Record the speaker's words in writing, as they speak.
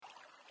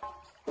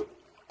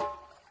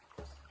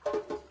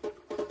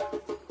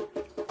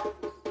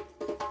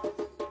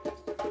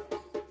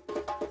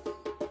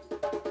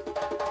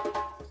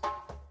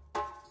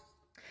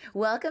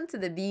Welcome to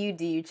the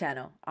BUDU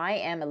channel. I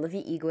am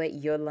Olivia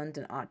Igwe, your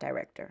London art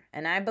director,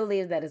 and I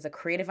believe that as a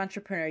creative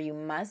entrepreneur, you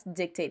must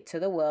dictate to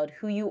the world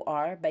who you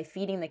are by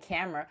feeding the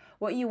camera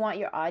what you want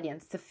your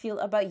audience to feel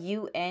about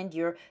you and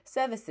your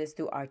services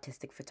through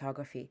artistic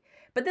photography.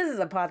 But this is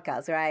a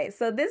podcast, right?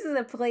 So this is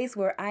a place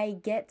where I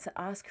get to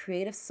ask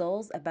creative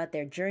souls about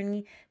their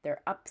journey,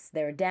 their ups,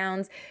 their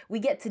downs. We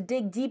get to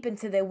dig deep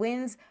into their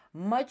wins,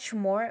 much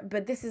more,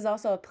 but this is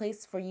also a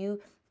place for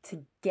you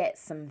to get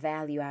some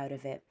value out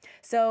of it.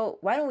 So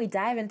why don't we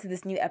dive into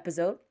this new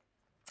episode?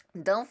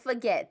 Don't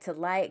forget to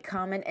like,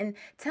 comment, and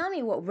tell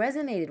me what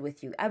resonated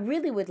with you. I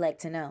really would like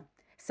to know.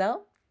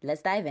 So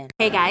let's dive in.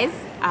 Hey guys,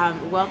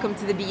 welcome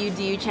to the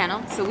BUDU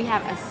channel. So we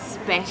have a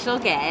special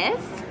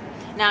guest.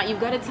 Now you've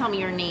got to tell me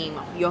your name,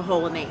 your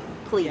whole name,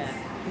 please.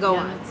 Yeah. Go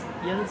on.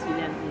 Yunus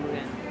Julian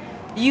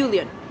Ungurian.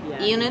 Julian.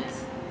 Yeah.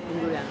 Yunus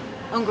Ungurian.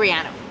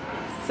 Ungriano.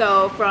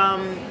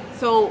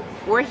 So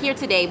we're here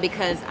today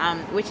because,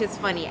 which is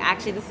funny,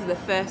 actually this is the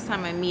first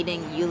time I'm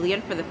meeting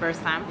Julian for the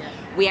first time. Yeah.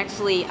 We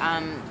actually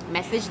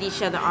messaged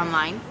each other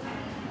online.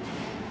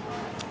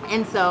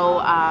 And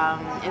so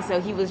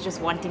he was just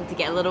wanting to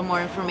get a little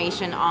more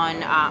information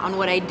on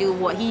what I do,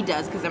 what he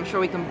does, because I'm sure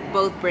we can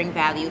both bring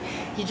value.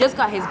 He just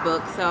got his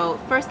book,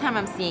 so first time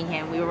I'm seeing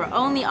him. We were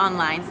only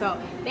online,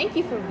 so thank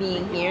you for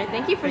being here.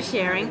 Thank you for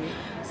sharing.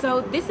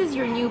 So this is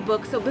your new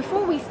book. So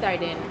before we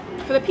start in,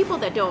 for the people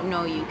that don't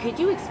know you, could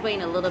you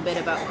explain a little bit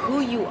about who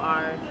you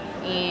are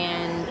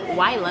and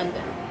why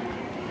London?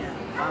 Yeah.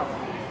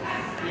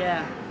 Wow.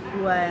 Yeah.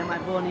 Who I am?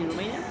 I'm born in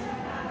Romania,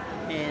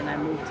 and I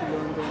moved to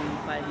London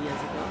 5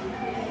 years ago.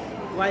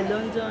 Why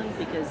London?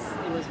 Because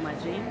it was my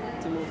dream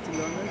to move to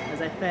London.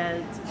 As I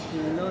felt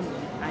in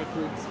London, I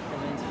could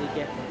eventually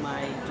get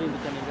my dream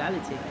becoming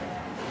reality,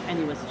 and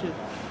it was true.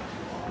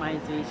 My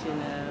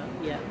intuition,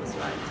 was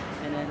right.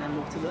 And then I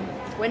moved to London.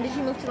 When did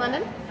you move to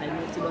London? I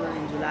moved to London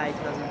in July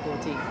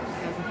 2014.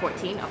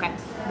 2014, okay.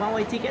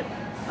 One-way ticket.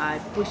 I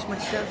pushed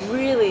myself.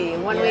 Really?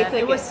 One-way ticket?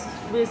 It was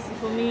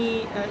for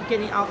me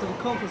getting out of the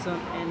comfort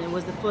zone, and it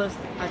was the first,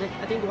 I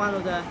think one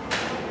of the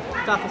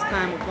toughest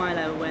time of my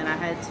life when I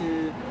had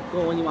to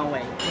go only one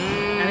way.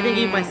 And I didn't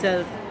give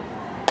myself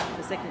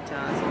a second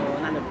chance or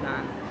another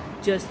plan,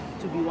 just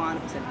to be 100%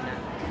 plan.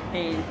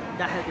 And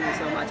that helped me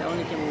so much. I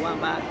only came with one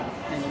bag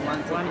and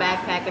one ticket. One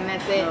backpack and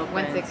that's it? No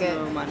One friends, ticket?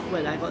 no money.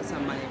 Well, I got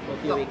some money for a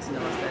few weeks in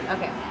Australia.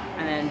 Okay.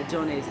 And then the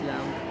journey is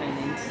long and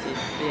interesting.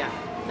 But yeah,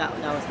 that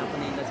was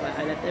happening. That's why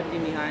I left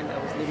everything behind.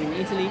 I was living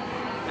in Italy,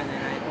 and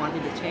then I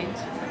wanted to change.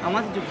 I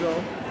wanted to grow,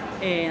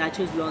 and I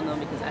chose London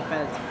because I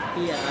felt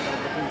here I had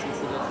opportunities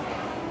to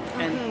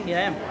grow. And here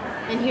I am.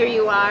 And here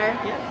you are.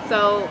 Yeah.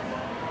 So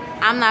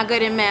I'm not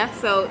good in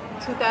math, so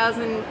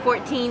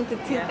 2014 to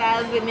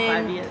 2000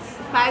 5 years.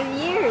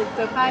 5 years.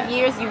 So 5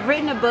 years. You've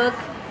written a book.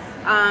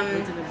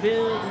 Written a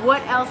bill.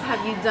 What else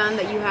have you done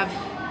that you have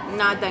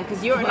not done?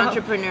 Because you're an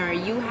entrepreneur.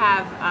 You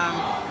have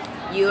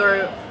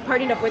you're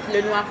partnered up with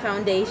Le Noir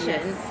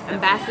Foundation, Yes,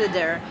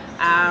 ambassador.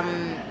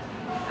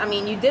 I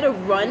mean, you did a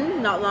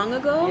run not long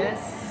ago.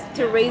 Yes.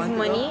 To Yeah, raise month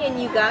ago. money,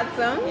 and you got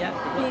some. Yeah.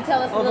 Can you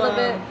tell us a little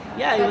bit?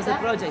 Yeah, it about was a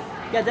that? project.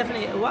 Yeah,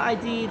 definitely. What I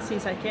did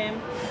since I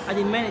came, I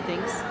did many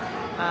things.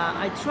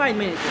 I tried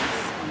many things,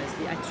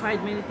 honestly. I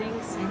tried many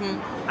things.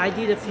 I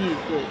did a few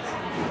good.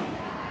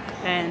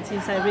 And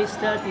since I reached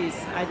 30s,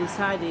 I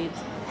decided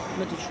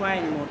not to try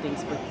any more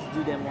things, but to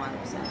do them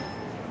 100%.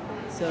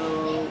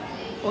 So,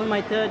 on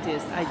my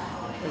 30s,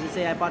 as I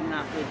say, I partnered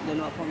up with the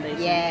Noir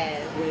Foundation,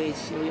 Yes.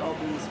 which we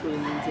opened a school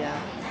in India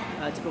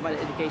to provide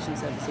education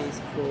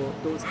services for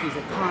those kids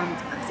that can't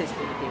access to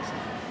education.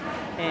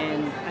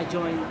 And I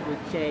joined with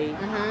Jay,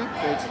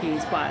 which he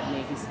inspired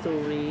me, his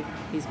story,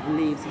 his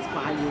beliefs, his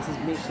values, his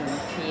mission.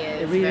 He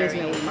is It really very-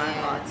 resonated with my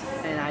heart,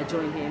 and I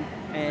joined him.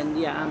 And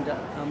yeah, I'm the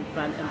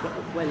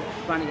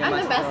branding I'm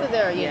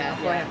ambassador, you know,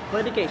 for him. For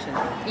education.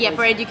 Yeah,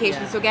 for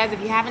education. Yeah. So guys,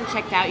 if you haven't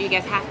checked out, you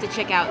guys have to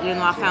check out Le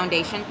Noir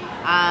Foundation.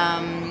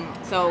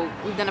 So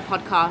we've done a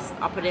podcast.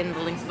 I'll put it in the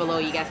links below.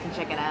 You guys can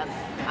check it out.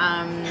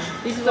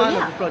 This is so one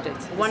yeah. of the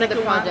projects. One of the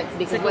projects,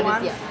 because second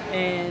what is- one,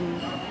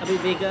 and a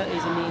bit bigger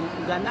is in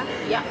Uganda,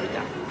 in Yeah.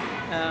 Africa.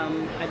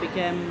 I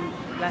became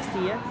last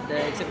year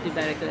the executive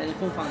director and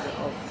co-founder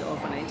of the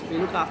orphanage. We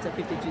look after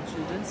 52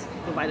 children,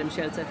 provide them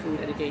shelter, food,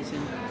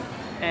 education,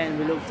 and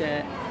we looked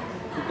at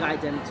to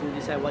guide them to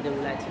decide what they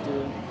would like to do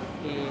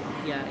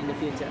in the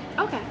future.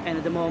 Okay. And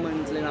at the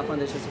moment, Lena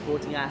Foundation is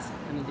supporting us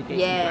in education.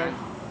 Yes.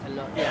 plan a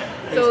lot. Yeah.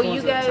 They So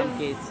you sponsor guys. some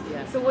kids.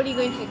 Yeah. So what are you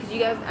going to? Because you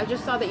guys, I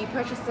just saw that you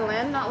purchased the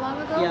land not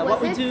long ago. Yeah, was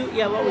what we it? do,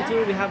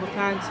 we have a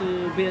plan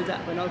to build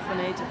up an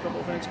orphanage, a proper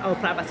orphanage, or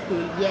private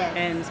school, Yes.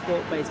 and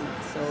sport basement.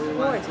 So we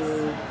want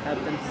to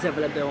help them to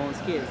develop their own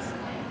skills.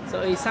 So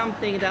it's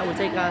something that will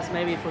take us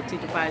maybe for 3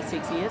 to 5,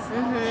 6 years.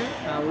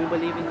 We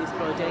believe in this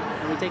project,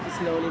 and we take it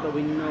slowly, but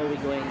we know we're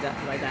going that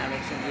right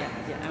direction.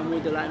 Yeah. And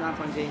with the Light Now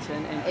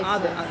Foundation and It's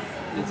other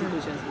just-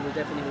 institutions, we will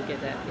definitely get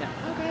there.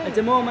 Yeah. Okay. At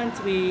the moment,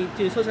 we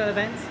do social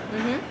events,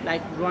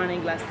 like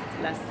running last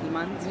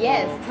month.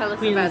 Yes, for tell us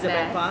Queen about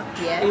Elizabeth that. Park.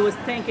 Yes. It was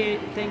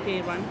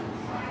 10K run.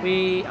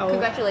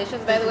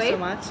 Congratulations, by thank the way. you so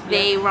much.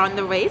 They run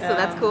the race, so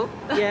that's cool.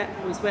 Yeah,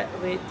 we sweat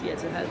with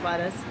to help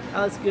others.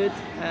 That was good.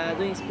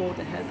 Doing sport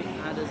and helping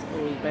others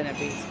always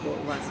benefits both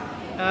of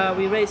us.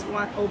 We raised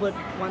over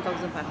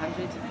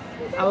 1,500.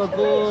 Our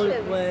goal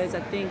was,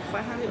 I think,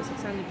 500 or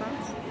 600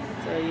 pounds.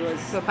 So it was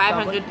So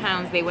 500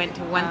 pounds, they went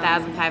to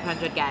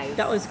 1,500 guys.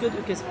 That was good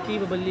because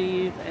people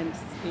believe and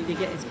they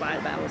get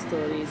inspired by our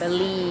stories.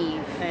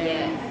 Believe. And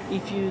Yes.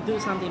 if you do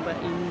something but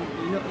you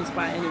not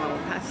inspire anyone or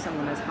touch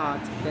someone's heart,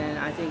 then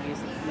I think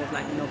there's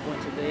like no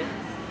point to do it.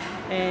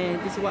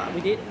 And this is what we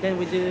did. Then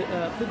we do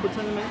a football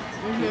tournament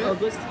in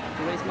August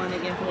to raise money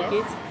again for the Yes.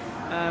 kids.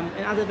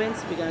 And other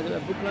events, we're gonna do a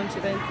book launch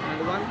event,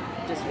 another one,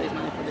 just raise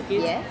money for the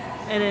kids. Yes.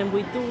 And then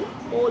we do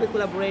all the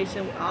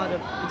collaboration with other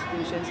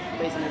institutions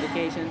based on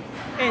education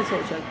and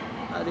social,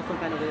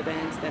 different kind of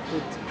events that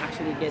could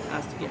actually get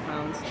us to get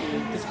funds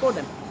to support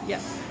them. Yeah,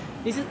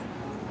 this is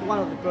one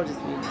of the projects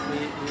we run.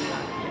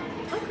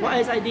 Yeah. Okay. What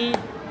else I did?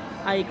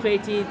 I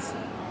created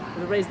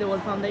the Raise the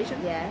World Foundation,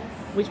 Yes.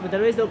 which with the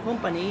Raise the World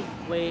company,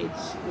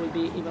 which will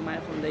be even my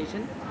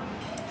foundation.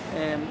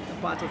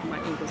 Part of my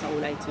income I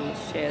would like to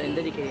share and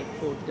dedicate it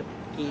for the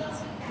kids,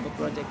 for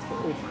projects for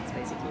orphans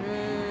basically.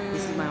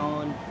 This is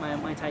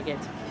my target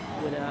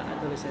with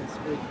adolescents,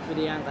 with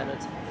the young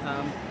adults,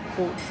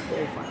 for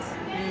orphans,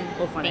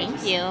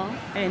 orphanages. Thank you.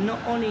 And not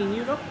only in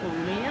Europe or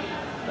Romania,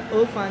 but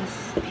orphans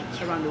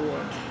around the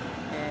world.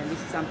 And this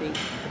is something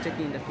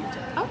projecting in the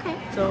future. Okay.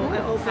 So Cool. I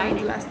opened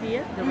Exciting. last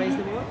year the Raise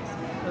the World.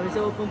 The Raise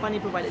the World company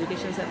provides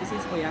education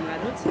services for young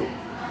adults.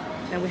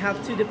 And we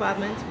have two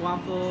departments, one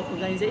for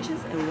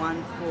organizations and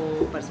one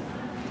for persons.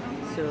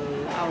 So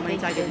our main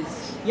Thank target you.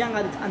 is young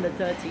adults under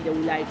 30 that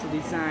would like to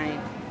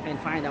design and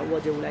find out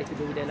what they would like to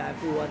do with their life,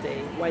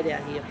 why they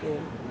are here for,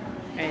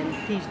 and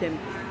teach them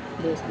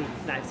mostly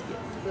life skills.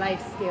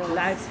 Life skills.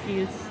 Life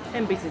skills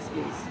and business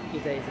skills,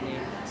 if there is any.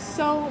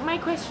 So my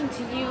question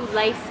to you,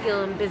 life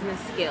skill and business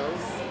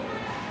skills,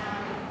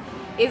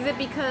 is it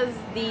because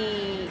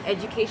the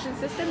education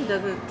system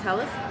doesn't tell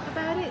us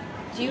about it?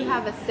 Do you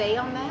have a say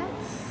on that?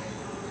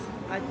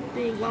 I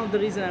think one of the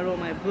reasons I wrote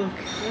my book,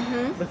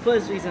 the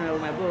first reason I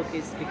wrote my book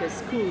is because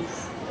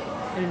schools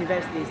and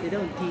universities, they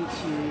don't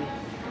teach you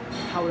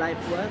how life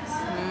works.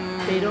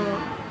 They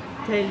don't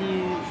tell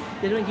you,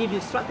 they don't give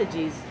you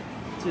strategies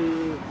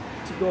to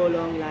go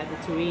along life,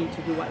 to win,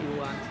 to do what you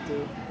want to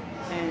do.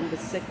 And the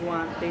second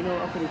one, they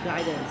don't offer you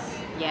guidance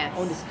Yes.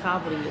 on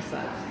discovering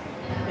yourself.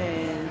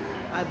 And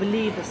I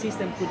believe the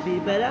system could be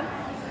better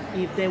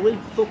if they will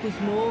focus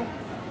more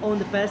on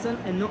the person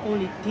and not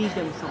only teach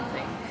them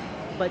something,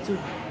 but to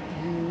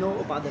know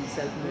about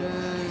themselves more.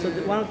 So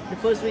the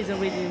first reason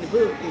reading the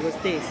book, it was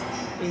this.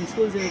 In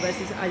schools and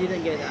universities, I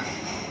didn't get that.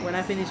 When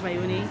I finished my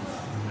uni,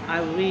 I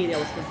was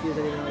confused.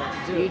 I didn't know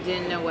what to do. You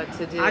didn't know what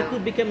to do. I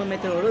could become a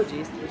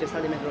meteorologist, which I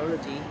studied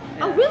meteorology.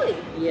 Oh, really?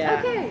 Yeah.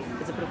 Okay.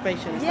 It's a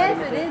profession. I Yes,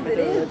 studied it is,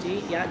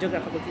 meteorology. Yeah,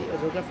 faculty of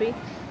geography.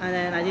 And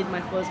then I did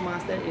my first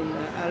master in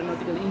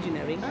aeronautical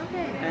engineering.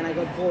 Okay. And I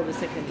got bored the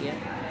second year.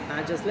 And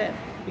I just left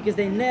because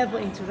they never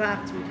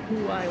interact with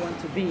who I want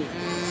to be.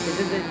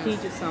 They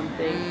teach you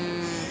something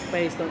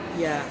based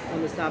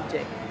on the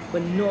subject,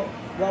 but not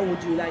what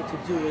would you like to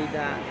do with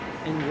that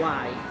and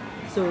why.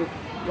 So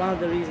one of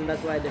the reasons I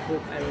wrote the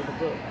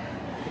book,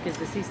 because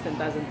the system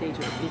doesn't teach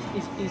you.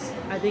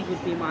 I think it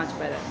would be much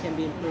better, can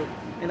be improved,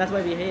 and that's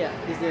why we're here,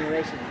 this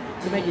generation,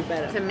 to make it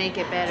better. To make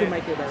it better. To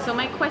make it better. So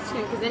my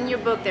question, because in your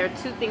book there are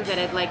two things that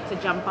I'd like to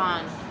jump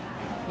on.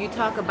 You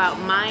talk about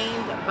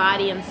mind,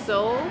 body, and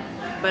soul,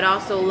 but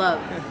also love.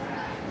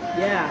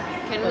 Yeah.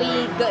 Can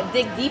we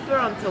dig deeper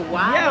onto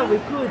why? Yeah, we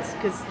could,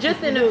 because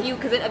Just in a few,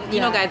 because you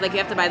know, Yeah. guys, like you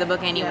have to buy the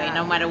book anyway, Yeah.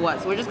 no matter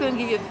what. So we're just going to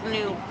give you a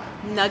few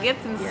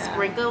nuggets and Yeah.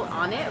 sprinkle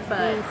on it,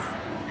 but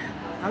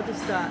how to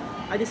start.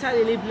 I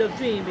decided to live love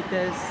dream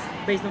because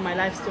based on my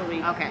life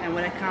story Okay. and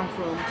where I come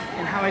from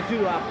and how I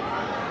grew up,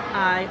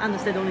 I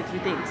understand only three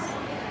things.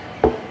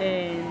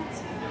 And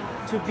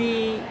to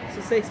be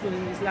successful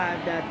in this life,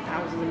 there are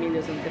thousands and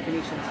millions of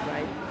definitions,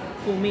 right?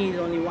 For me, it's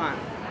only one,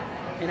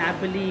 and I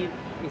believe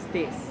it's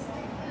this.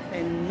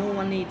 And no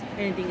one needs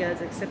anything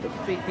else except of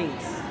three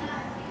things.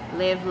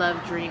 live,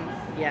 love, dream.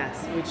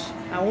 Yes, which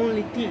I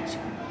only teach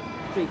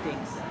three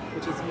things,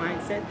 which is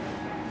mindset,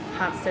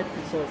 heart set,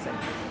 and soul set.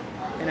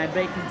 And I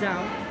break it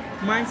down.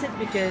 Mindset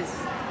because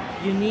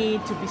you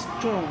need to be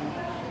strong.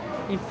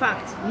 In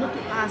fact, not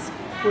to ask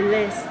for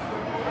less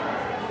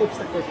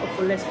obstacles or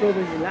for less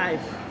problems in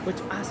life, but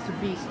to ask to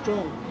be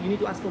strong. You need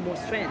to ask for more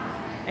strength.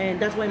 And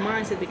that's why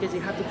mindset, because you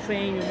have to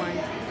train your mind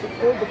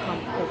to overcome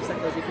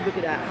obstacles. If you look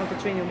at that, how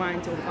to train your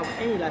mind to overcome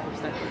any life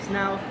obstacles.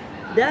 Now,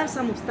 there are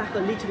some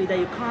obstacles literally that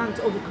you can't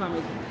overcome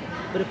it,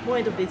 but the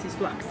point of this is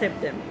to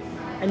accept them.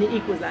 And it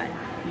equals like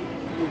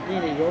you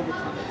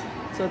overcome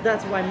it. So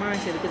that's why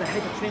mindset, because I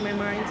had to train my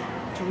mind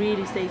to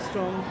really stay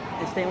strong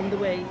and stay on the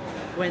way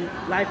when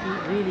life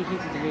really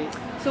hits me.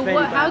 So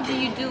very how bad. do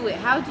you do it?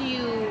 How do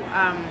you,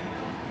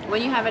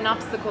 when you have an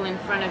obstacle in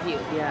front of you,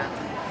 Yeah.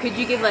 could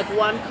you give like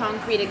one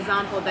concrete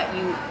example that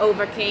you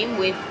overcame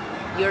with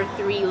your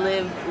 3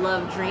 live,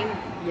 love, dream?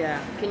 Yeah.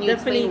 Can you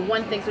explain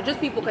one thing so just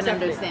people can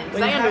understand?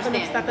 Because I understand.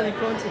 When you have an obstacle in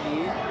front of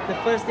you, the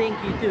first thing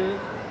you do,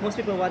 most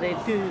people what they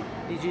do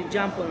is you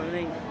jump on and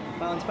then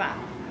bounce back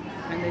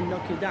and then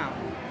knock you down.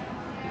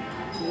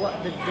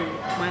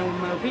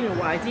 My opinion,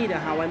 what I did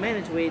and how I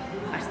manage with,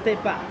 I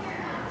step back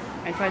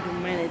and try to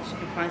manage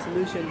and find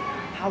solution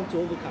how to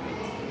overcome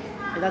it.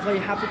 And that's why you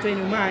have to train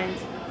your mind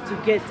to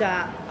get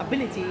that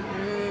ability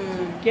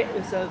to get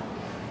yourself,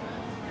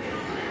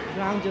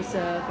 ground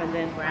yourself, and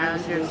then find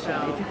the solution.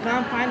 Yourself. If you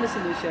can't find the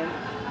solution,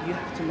 you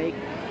have to make,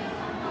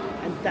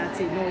 and that's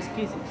it, no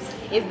excuses.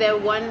 Is there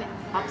one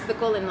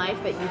obstacle in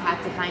life that you had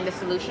to find a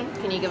solution?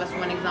 Can you give us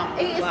one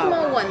example? A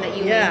small one that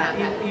you may have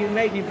had. You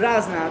make me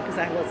browse now because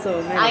I got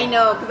so many. I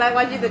know, because I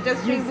want you to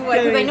just choose one.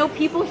 Because I know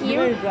people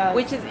here,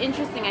 which is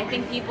interesting. I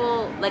think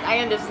people, like, I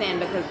understand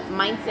because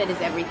mindset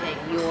is everything.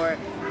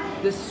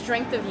 The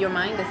strength of your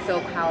mind is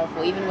so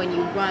powerful. Even when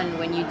you run,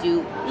 when you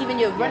do, even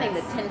you're running the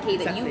 10K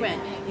that you ran,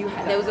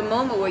 there was a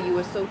moment where you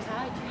were so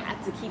tired, you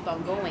had to keep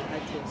on going.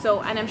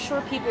 So, and I'm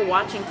sure people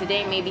watching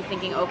today may be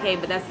thinking, okay,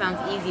 but that sounds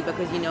easy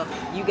because, you know,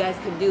 you guys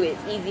could do it.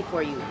 It's easy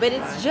for you. But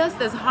it's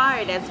just as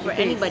hard as for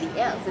anybody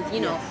else. It's, you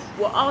know,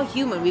 we're all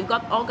human. We've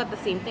all got the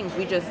same things.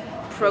 We just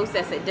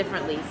process it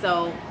differently.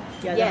 So,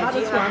 the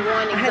hardest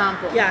one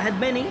example? I had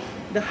many.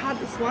 The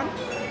hardest one,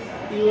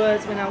 it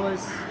was when I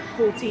was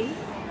 14.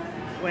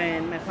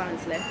 When my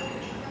parents left,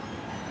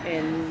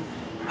 and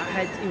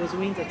it was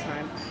winter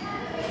time,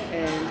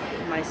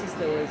 and my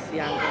sister was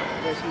younger,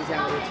 she's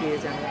younger, 2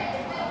 years younger,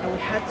 and we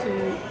had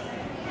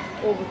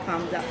to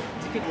overcome that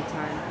difficult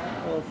time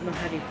of not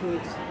having food,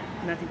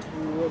 nothing to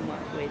warm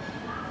up with,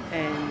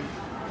 and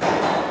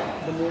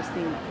the most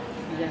thing,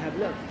 you didn't have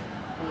love.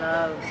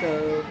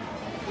 So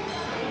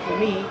for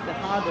me, the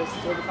hardest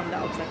to overcome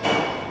that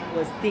obstacle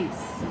was this,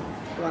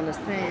 to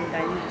understand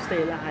that I need to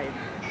stay alive,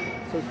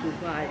 so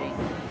surviving.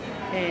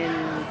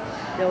 And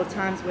there were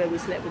times where we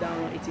slept without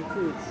eating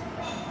food.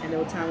 And there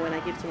were times when I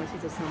gave to my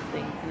sister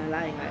something and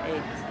I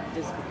ate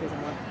just because I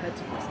wanted her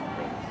to do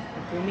something.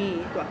 And for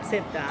me, to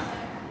accept that,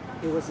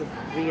 it was a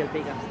real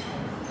big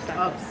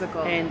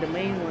obstacle. And the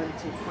main one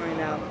to find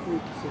out food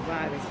to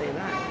survive and stay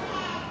alive.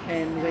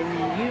 And when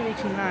you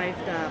reach in life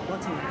that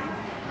bottom line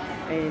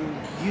and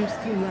you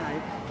still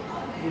alive,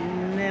 you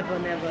never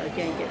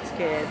again get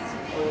scared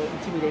or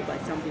intimidated by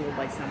something or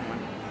by someone.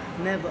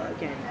 Never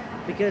again.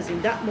 Because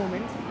in that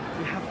moment,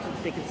 you have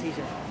to take a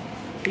decision.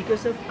 Pick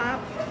yourself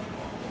up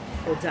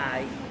or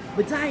die.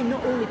 But die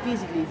not only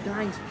physically,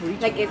 dying spiritually.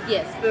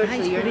 Like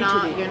spiritually.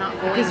 You're not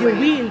going. Because your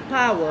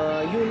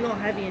willpower, you're not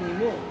having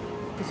anymore.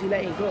 Because you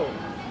let it go.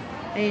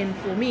 And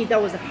for me,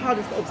 that was the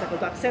hardest obstacle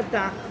to accept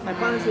that my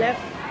parents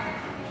left.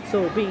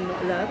 So being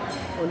not loved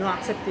or not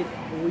accepted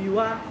who you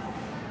are,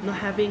 not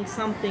having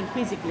something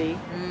physically,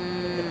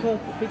 the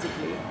comfort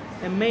physically,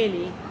 and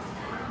mainly,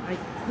 I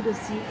couldn't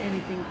see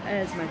anything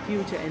else, my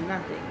future and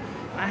nothing.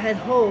 I had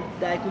hope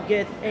that I could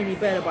get any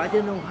better, but I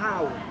didn't know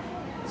how.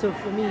 So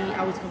for me,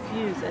 I was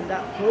confused, and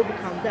that to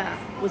overcome that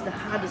was the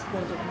hardest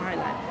point of my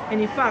life.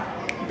 And in fact,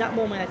 that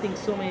moment, I think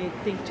so many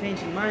things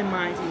changed in my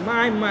mind, in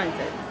my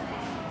mindset.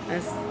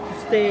 And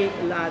to stay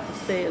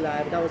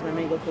alive, that was my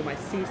main goal for my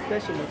sister.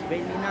 She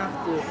motivated me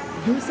enough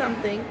to do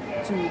something.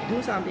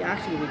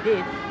 Actually, we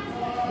did,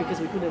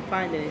 because we couldn't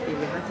find anything.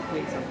 We had to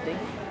create something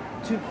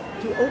to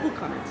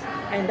overcome it.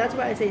 And that's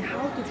why I say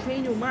how to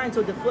train your mind.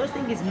 So the first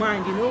thing is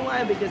mind. You know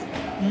why? Because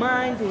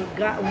mind will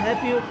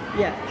help you,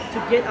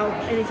 to get out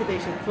of any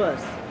situation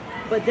first.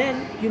 But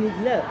then you need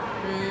love.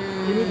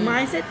 You need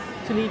mindset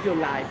to live your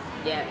life.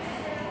 Yes.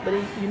 But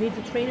you need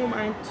to train your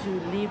mind to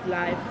live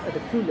life at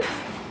the fullest.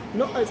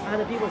 Not as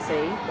other people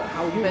say, but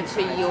how you But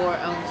to your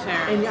own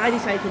terms. And I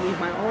decided to live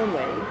my own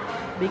way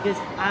because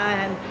I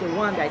am the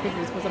one that I take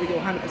responsibility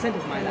 100%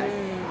 of my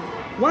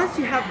life. Once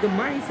you have the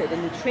mindset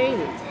and you train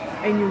it,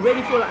 and you're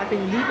ready for life and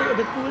you live it at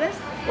the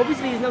fullest,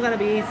 obviously it's not going to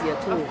be easy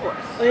at all. Of course.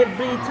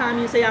 Every time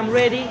you say, I'm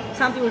ready,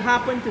 something will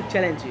happen to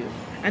challenge you.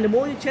 And the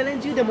more you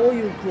challenge you, the more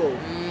you grow.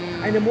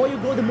 And the more you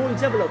grow, the more you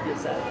develop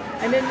yourself.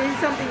 And then there's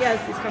something else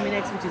that's coming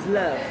next, which is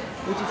love,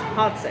 which is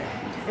heart set.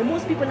 And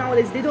most people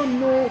nowadays, they don't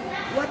know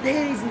what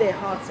there is in their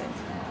heart set.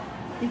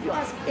 If you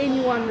ask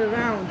anyone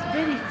around,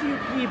 very few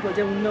people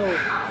they will know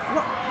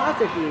what heart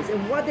set is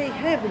and what they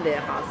have in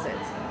their heart set.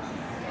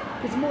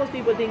 Because most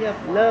people think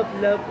of love.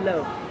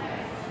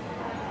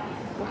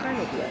 What kind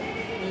of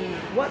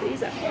love? What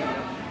is actually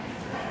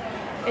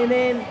love? And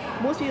then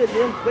most people they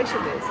don't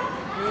question themselves.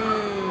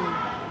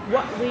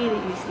 What really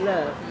is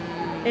love?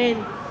 And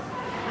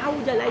how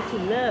would I like to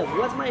love?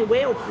 What's my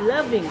way of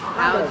loving others?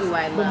 How do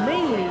I love? But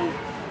mainly,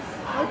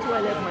 how do I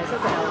love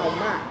myself and how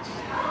much?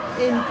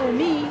 And for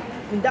me,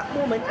 in that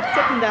moment,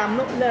 accepting that I'm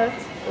not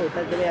loved, or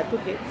that's the way I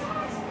took it,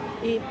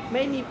 it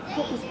made me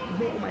focus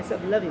more on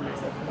myself, loving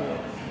myself more.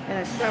 And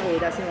I struggled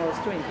with that since I was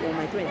 20, in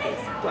my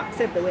 20s, to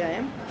accept the way I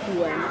am,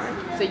 who I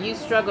am. So you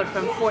struggled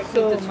from 14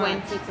 to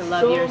 20 to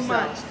love yourself. So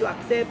much to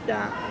accept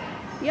that,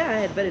 I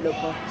had very low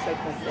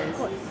self-confidence.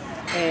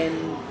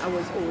 And I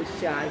was always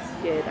shy,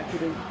 scared, I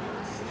couldn't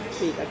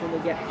speak, I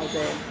couldn't get out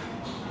there.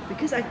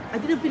 Because I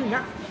didn't feel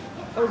enough.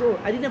 That was all.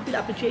 I didn't feel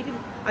appreciated.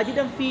 I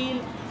didn't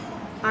feel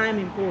I'm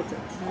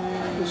important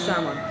to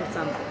someone, for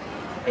something.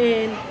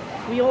 And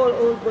we all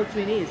go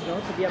through needs,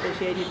 to be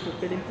appreciated, to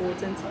feel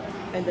important,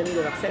 and the need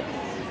of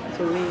acceptance.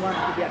 So we want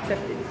to be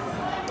accepted.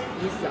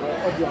 This is our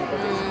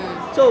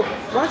object. So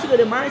once you got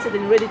the mindset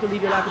and you're ready to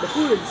live your life with the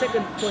fullest, the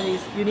second point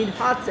is you need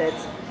heart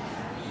sets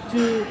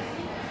to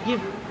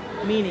give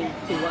meaning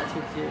to what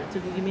you do, to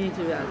give meaning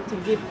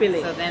to give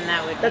feeling. So then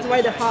that's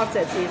why the heart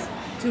set is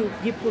to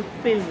give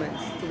fulfillment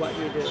to what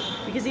you do.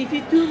 Because if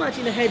you're too much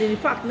in the head, and in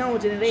fact now our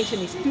generation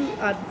is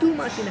too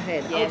much in the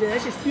head. Yes. Our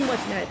generation is too much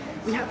in the head.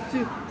 We have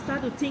to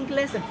start to think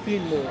less and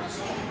feel more.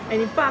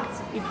 And in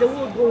fact, if the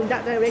world go in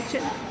that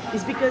direction,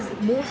 it's because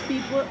most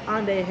people are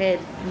in their head,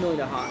 not in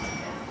the heart.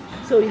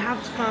 So you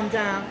have to calm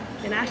down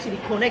and actually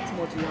connect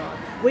more to your heart.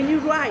 When you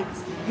write,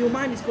 your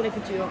mind is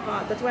connected to your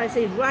heart. That's why I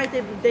say write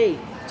every day.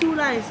 2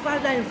 lines,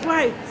 5 lines,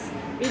 write.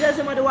 It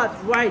doesn't matter what,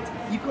 write.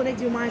 You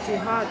connect your mind to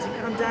your heart,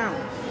 you calm down.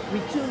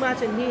 We're too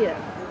much in here.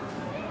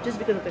 Just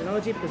because of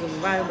technology, because of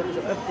environment, because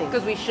of everything.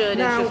 Because we should,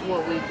 now, it's just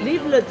what we do.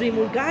 Live Your Dream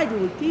will guide you,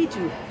 will teach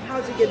you how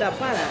to get that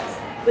balance.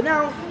 But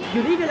now,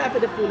 you live your life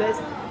at the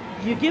fullest,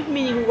 you give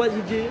meaning to what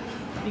you do,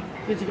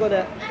 because you got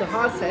the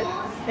heart set,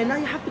 and now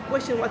you have to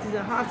question what is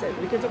a heart set.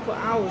 We can talk for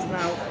hours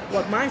now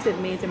what mindset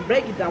means and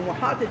break it down, what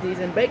heart it is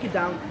and break it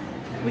down.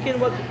 We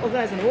can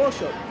organize a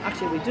workshop.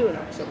 Actually, we do an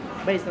workshop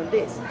based on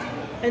this.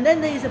 And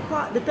then there is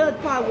the third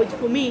part, which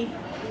for me,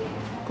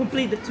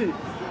 complete the two,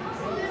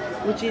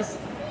 which is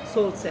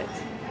soul set.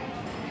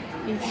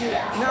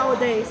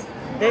 Nowadays,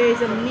 there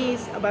is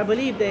I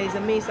believe there is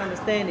a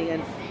misunderstanding,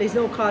 and there's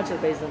no culture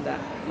based on that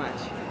much.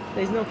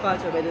 There's no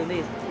culture based on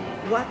this.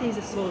 What is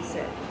a soul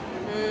set?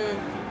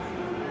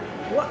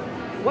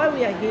 What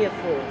we are here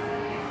for?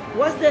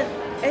 What's the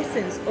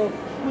essence of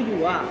who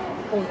you are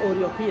or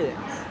your appearance?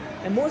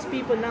 And most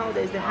people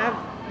nowadays, they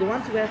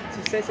want to have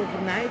success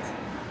overnight,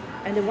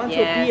 and they want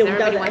to appear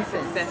without the essence.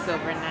 Everybody wants success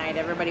overnight.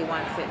 Everybody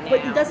wants it now.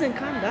 But it doesn't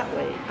come that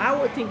way. I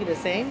was thinking the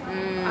same.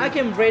 I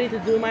came ready to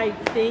do my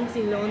things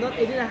in London.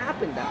 It didn't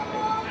happen that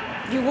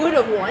way. You would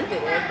have wanted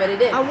it, but it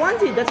didn't. I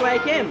wanted. That's why I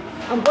came.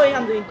 I'm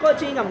doing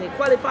coaching. I'm getting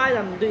qualified.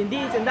 I'm doing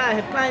this and that. I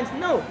have clients.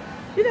 No,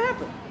 it didn't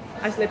happen.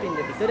 I slept in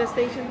the Victoria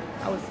station.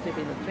 I was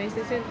sleeping in the train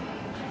station.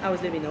 I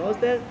was living in a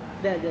hostel.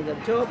 Then I did a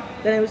job.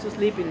 Then I used to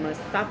sleep in my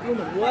staff room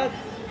at work.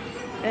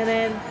 And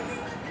then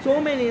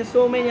so many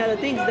other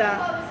things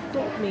that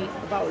taught me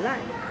about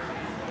life.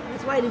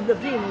 That's why Live Your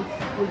Dream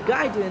will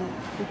guide you and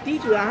will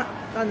teach you to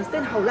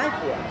understand how life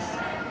works.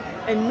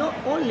 And not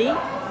only to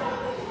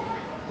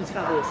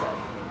discover yourself.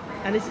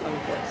 And this is only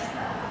first.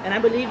 And I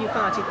believe you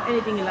can't achieve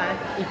anything in life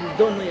if you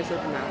don't know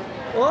yourself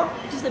enough. Or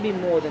just a bit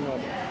more than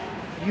normal.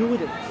 You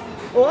wouldn't.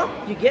 Or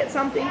you get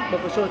something,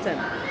 but for short term.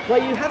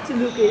 What you have to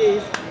look at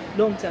is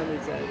long-term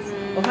results.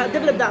 Or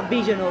develop that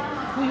vision of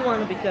who you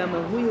want to become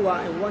and who you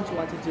are and what you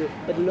want to do,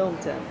 but long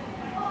term.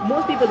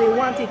 Most people, they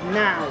want it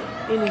now.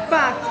 And in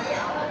fact,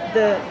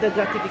 the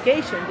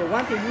gratification, they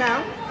want it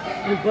now,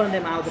 will burn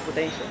them out of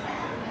potential.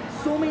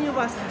 So many of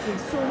us have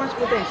so much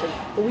potential,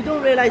 but we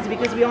don't realize it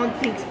because we want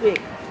things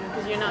quick.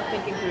 Because you're not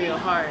thinking through your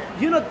heart.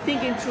 You're not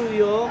thinking through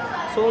your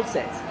soul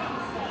set.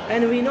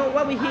 And we know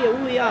what we hear,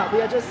 who we are.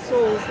 We are just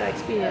souls that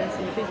experience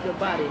in the physical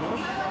body,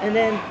 And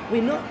then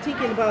we're not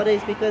thinking about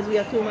this because we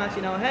are too much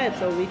in our head,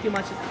 so we're too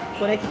much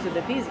connected to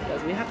the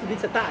physicals. We have to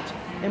disattach.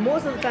 And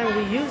most of the time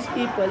we use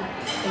people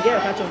and get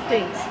attached on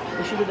things.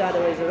 We should do the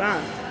other ways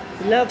around.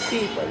 We love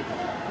people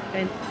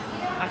and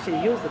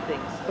actually use the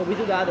things, but we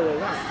do the other way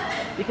around.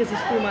 Because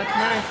it's too much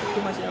mind, it's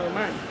too much in our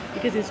mind.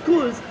 Because in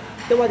schools,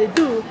 what they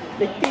do,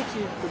 they teach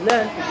you to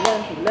learn,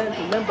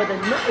 but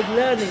they're not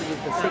learning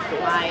with the secret.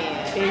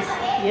 Is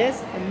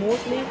yes, and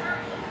mostly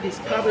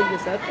discovering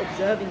yourself,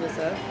 observing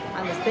yourself,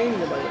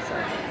 understanding about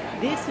yourself.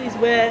 This is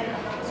where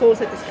soul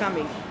set is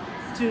coming,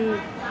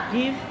 to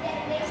give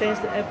sense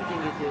to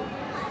everything you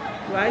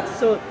do. Right?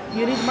 So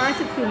you need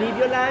mindset to live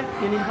your life,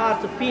 you need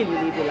heart to feel you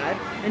live your life,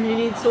 and you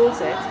need soul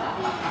set,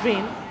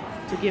 dream,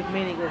 to give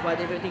meaning of what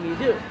everything you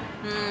do.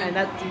 And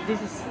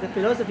this is the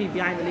philosophy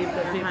behind the Live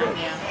Your Dream book.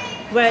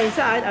 Where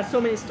inside are so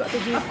many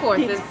strategies, of course,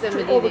 tips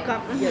to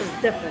overcome. Yes,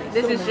 definitely.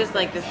 This is just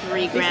like the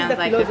 3 grams,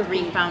 like the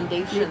 3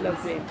 foundations.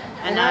 Live, Dream.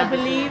 And I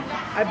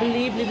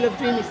believe Live Your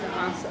Dream is the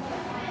answer.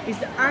 It's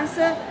the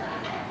answer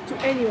to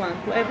anyone,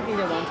 to everything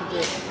they want to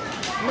do.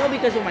 Not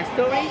because of my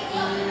story,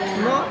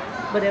 not,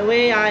 but the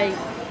way I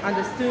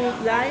understood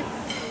life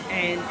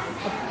and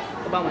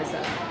about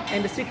myself.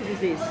 And the secret is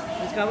this: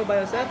 discover by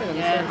yourself and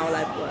understand how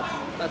life works.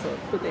 That's all.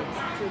 2 things.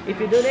 If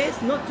you do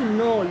this, not to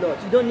know a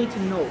lot. You don't need to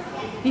know.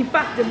 In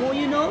fact, the more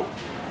you know,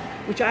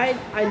 which I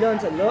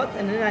learned a lot,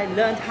 and then I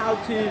learned how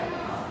to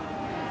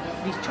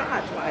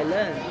discharge what I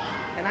learned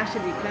and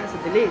actually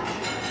cancel, delete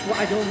what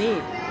I don't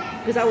need.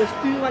 Because I was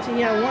too much in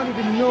here. I wanted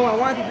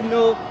to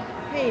know.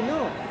 Hey,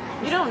 no.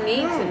 You don't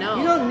need to know.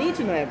 You don't need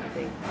to know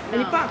everything. No.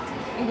 And in fact,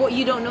 what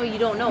you don't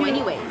know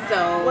anyway.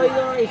 So. Well, you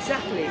don't know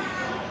exactly.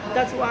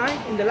 That's why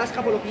in the last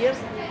couple of years,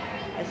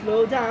 I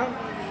slowed down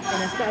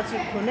and I started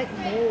to connect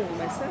more with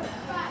myself.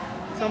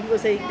 some people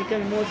say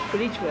becoming more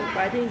spiritual, but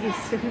I think it's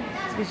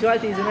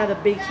spirituality is another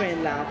big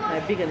trend now,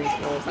 like veganism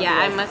or something. Yeah,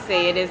 I else. must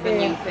say it is the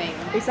new thing.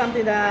 It's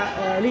something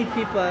that lead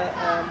people,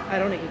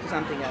 ironically, to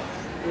something else.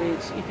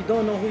 Which, if you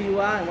don't know who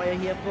you are and what you're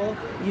here for,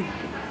 you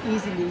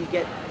easily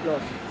get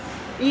lost.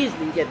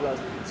 Easily get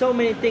lost. So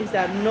many things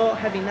that are not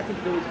having nothing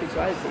to do with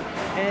spirituality.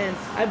 And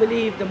I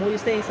believe the more you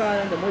stay in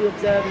silence, the more you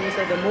observe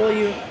yourself, the more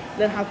you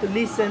learn how to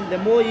listen, the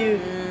more you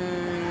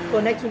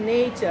connect to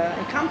nature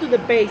and come to the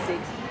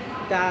basics.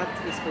 That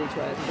is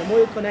spirituality. The more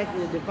you connect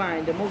with the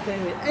divine, the more you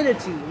connect with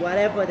energy,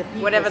 whatever the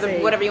people say.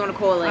 Whatever you want to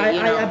call it.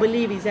 I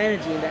believe it's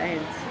energy in the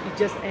end. It's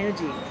just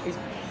energy. This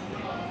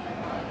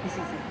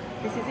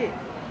is it.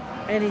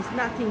 And it's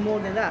nothing more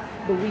than that.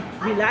 But we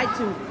like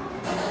to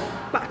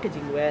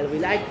packaging well. We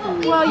like to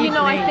give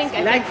names.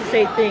 We like to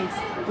say things.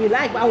 We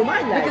like our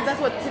mind likes. Because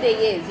that's what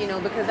today is,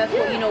 because that's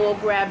what will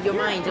grab your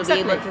mind. You'll be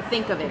able to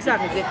think of it.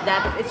 Exactly.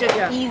 Because it's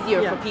just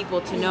easier for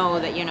people to know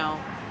that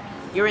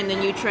you're in the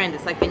new trend.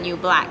 It's like the new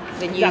black,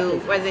 the new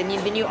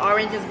the new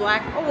orange is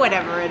black or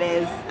whatever it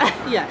is.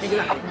 Yeah,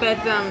 exactly.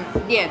 But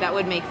that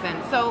would make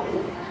sense. So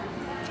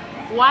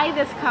why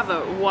this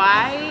cover?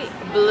 Why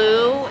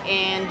blue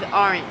and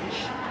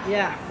orange?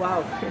 Yeah,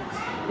 wow.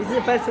 This is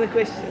a personal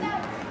question.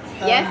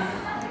 Yes.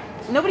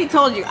 Nobody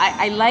told you.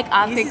 I like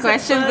asking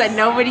questions that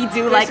nobody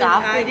do like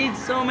asking. I did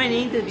so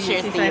many interviews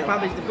since I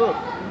published the book,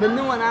 but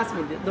no one asked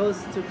me those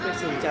two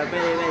questions, which are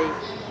very, very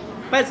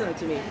personal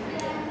to me.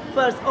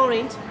 First,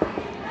 orange.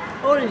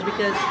 Orange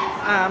because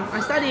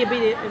I studied a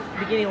bit at the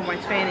beginning of my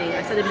training.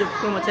 I studied a bit of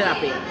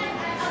chromotherapy.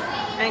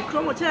 And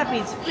chromotherapy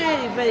is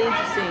very, very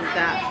interesting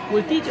that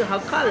will teach you how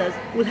colors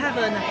will have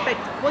an effect,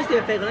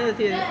 positive effect or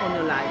negative on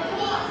your life.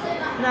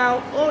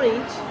 Now,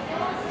 orange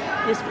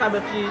describe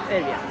a few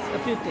areas, a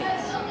few things.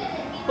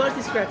 First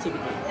is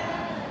creativity.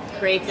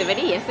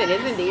 Creativity, yes it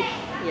is indeed.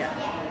 Yeah.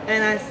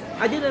 And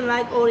I didn't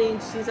like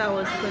orange since I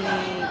was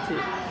 22.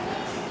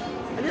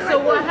 So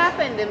what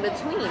happened in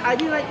between? I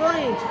didn't like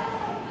orange.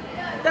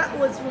 That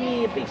was for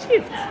me a big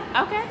shift.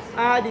 Okay.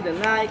 I didn't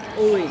like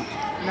orange.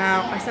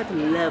 Now I started to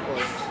love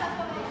orange.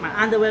 My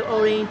underwear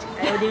orange,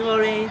 everything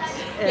orange.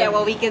 Yeah,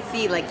 well we can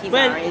see like he's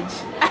orange.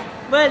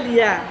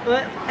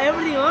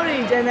 Everything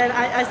orange, and then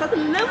I started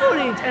to love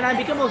orange, and I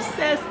became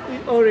obsessed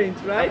with orange,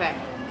 right? Okay.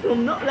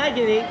 From not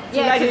liking it to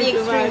to liking the it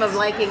extreme of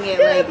liking it.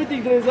 Yeah, like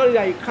everything that is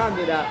orange, you can't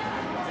do that.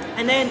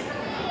 And then,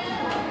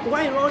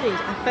 why orange?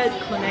 I felt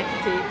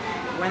connected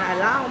when I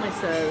allow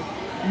myself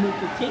not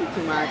to think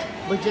too much,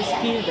 but just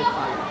feel the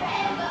color.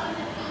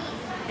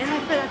 And I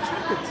felt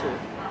attracted to it.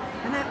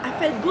 And I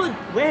felt good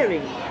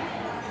wearing it.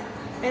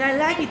 And I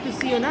like it to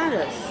see on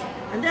others.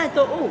 And then I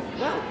thought, oh,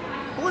 wow,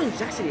 orange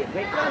is actually a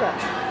great color.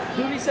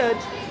 Do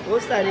research, go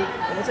study,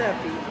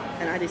 chemotherapy,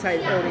 and I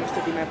decided orange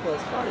to be my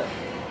first color.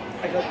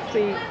 I got top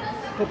three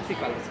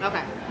colors.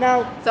 Okay.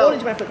 Now, orange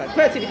is my first color.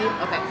 Creativity.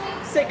 Okay.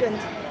 Second,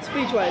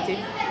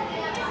 spirituality.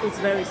 It's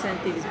very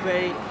sensitive, it's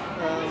very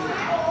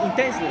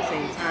intense at the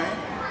same time.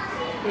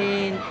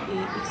 And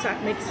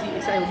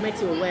it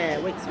makes you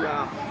aware, wakes you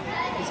up.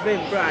 It's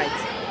very bright.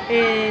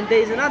 And there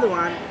is another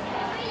one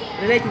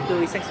related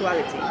to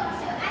sexuality.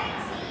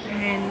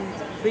 And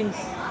brings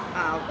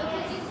out,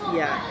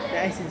 the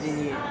essence in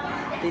you.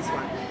 This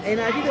one.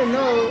 And I didn't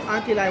know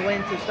until I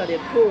went to study a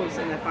course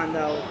and I found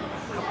out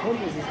how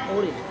complex is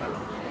orange color.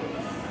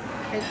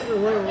 And it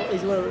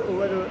was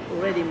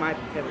already my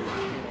favorite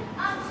one.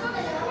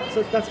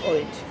 So that's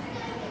orange.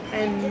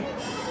 And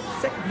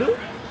blue,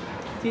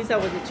 since I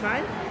was a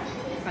child,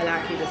 I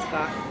liked the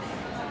sky.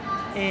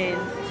 And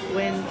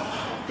when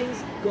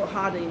things got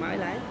harder in my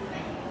life,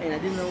 and I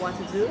didn't know what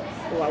to do,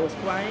 or I was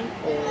crying,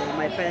 or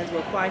my parents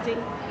were fighting,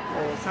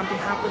 or something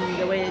happened in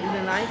the way I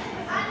didn't like,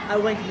 I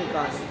went to the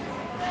garden,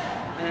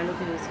 and I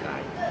looked in the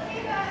sky.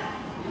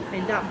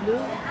 And that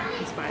blue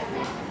inspired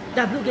me.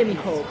 That blue gave me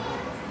hope.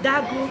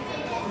 That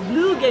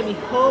blue gave me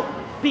hope,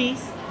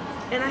 peace,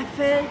 and I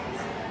felt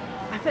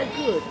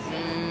good.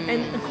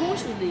 And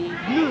unconsciously,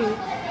 blue,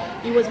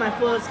 it was my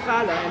first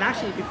color, and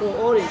actually before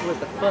orange was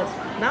the first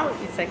one. Now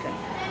it's second.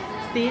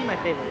 Still my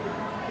favorite.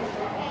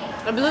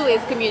 The blue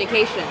is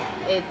communication.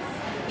 It's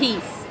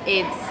peace.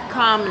 It's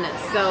calmness.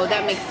 So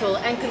that makes total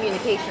and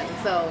communication.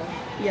 So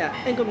yeah,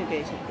 and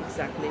communication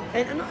exactly.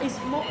 And it's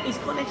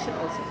connection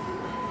also.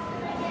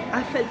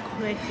 I felt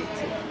connected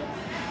to it.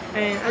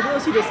 And I don't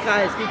see the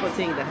sky as people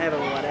think the heaven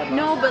or whatever.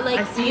 No, but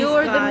like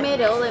you're the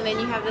middle, and then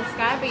you have the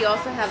sky, but you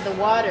also have the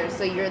water,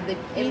 so you're the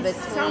in it's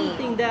between.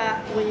 Something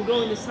that when you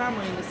go in the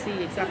summer in the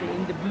sea, exactly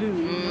in the blue,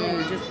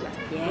 you just like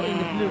go in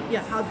the blue.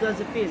 Yeah, how does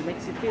it feel?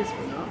 Makes you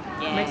peaceful, no?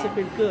 Yeah. Makes you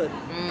feel good,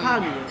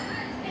 calm you,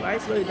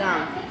 right? Slow you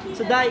down.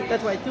 So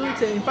that's why I do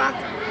it. And in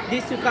fact,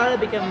 these two colors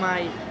became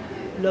my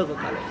logo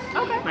colors.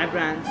 Okay. My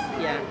brands,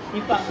 yeah.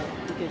 In fact.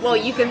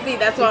 You can see.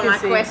 That's what my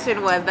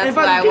question was. That's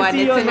why I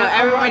wanted to know.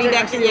 Everybody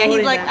that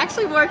he's like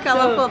actually more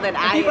colorful than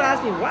I am. People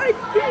ask me why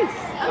this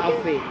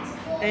outfit,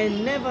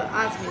 and never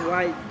ask me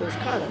why those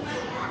colors.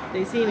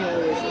 They see me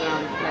always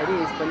around like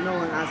this, but no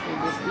one asks me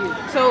this beauty.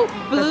 So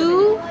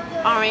blue,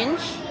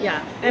 orange.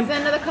 Yeah. Is there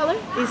another color?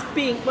 It's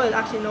pink. Well,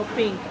 actually no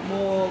pink.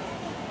 More.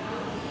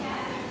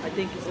 I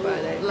think it's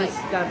violet. Like-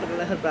 Just gotta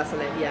put her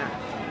bracelet. Yeah.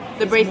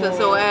 The It's bracelet.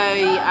 So more-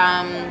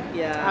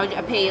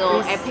 a pale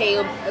It's-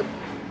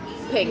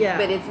 pink, Yeah.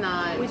 but it's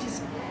not. Which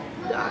is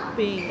dark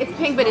pink. It's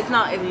pink, but it's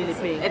not. really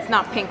pink. It's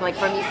not pink like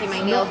from you see my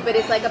It's nails, not but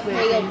it's like a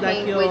pale like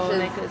pink, your which is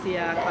necklace,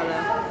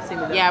 color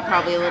similar. yeah,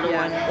 probably a little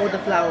Yeah. one. Or the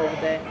flower over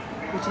there,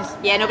 which is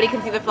Yeah, nobody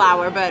can see the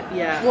flower, but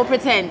Yeah. we'll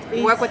pretend.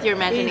 it's- Work with your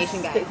imagination,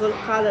 it's guys. The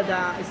color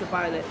that is a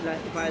violet,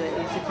 like violet.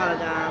 It's the color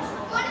that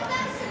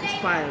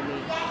inspired me.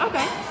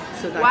 Okay.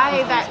 So that Why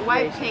gives me that? Why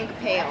inspiration. pink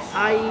pale?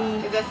 I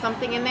Is there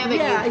something in there that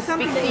yeah, you it's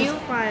something speaks that to you?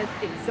 inspired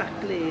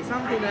exactly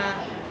something that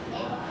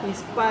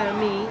inspired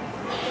me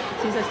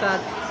since I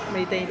started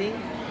meditating.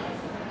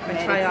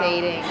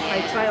 Meditating, I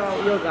yeah. tried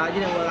out yoga. It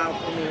didn't work out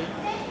for me.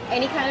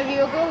 Any kind of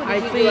yoga? Or I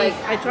did you do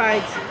like?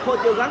 tried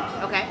hot yoga.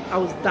 Okay. I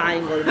was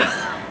dying almost.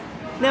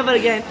 Never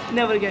again.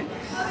 Never again.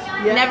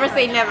 Yeah. Never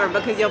say never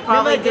because you'll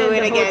probably Never do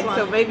it the hot again. one.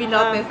 So maybe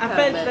not this I time.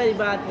 felt but- very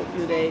bad for a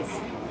few days.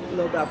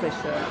 Low blood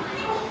pressure.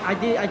 I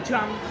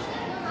jumped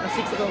at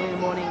 6 o'clock in the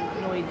morning.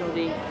 No eat, no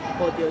drink.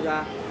 Hot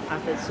yoga. I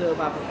felt so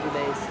bad for a few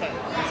days. Okay.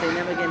 I said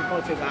never again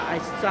hot yoga. I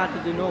started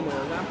to do normal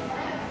yoga.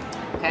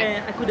 Okay.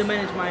 And I couldn't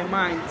manage my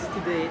mind to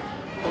do it.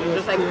 It was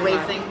Just like too much.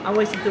 racing? I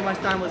wasted too much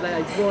time. Was like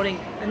it's boring.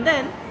 And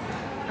then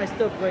I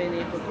stopped going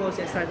in for course.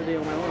 I started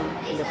doing it on my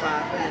own in the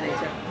park and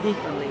nature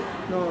differently.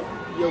 No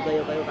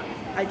yoga.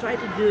 I tried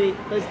to do it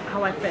because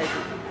how I felt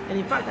it. And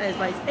in fact, I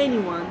advise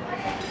anyone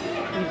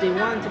if they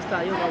want to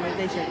start yoga or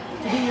meditation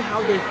to do it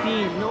how they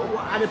feel, not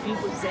what other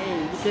people say,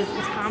 because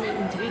it's coming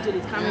individually,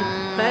 it's coming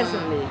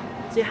personally.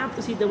 So you have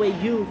to see the way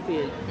you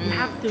feel. You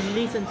have to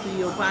listen to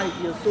your body,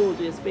 to your soul,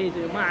 to your spirit, to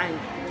your mind.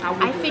 How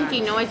would I think like?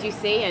 you know, as you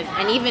say it,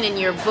 and even in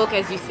your book,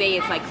 as you say,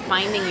 it's like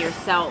finding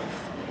yourself,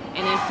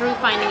 and then through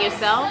finding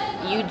yourself,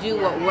 you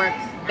do what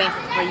works best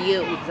for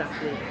you.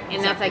 Exactly.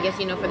 And that's, I guess,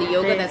 you know, for the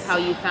yoga, that's how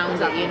you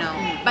found it, you know,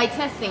 Exactly. by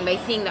testing, by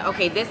seeing that,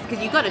 okay, this,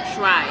 because you got to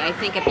try. I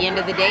think at the end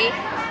of the day,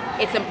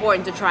 it's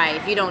important to try.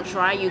 If you don't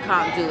try, you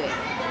can't do it.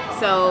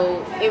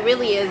 So it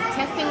really is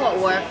testing what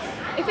works.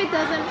 If it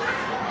doesn't,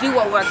 do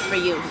what works for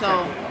you.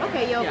 So,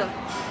 okay, yoga.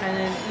 Yeah. And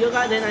then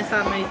yoga, then I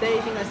start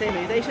meditating. I say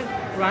meditation,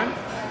 run.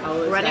 I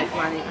was Running? like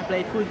running. I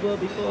played football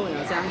before when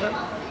I was younger.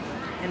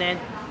 And then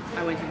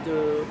I went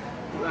into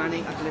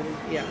running, athletics,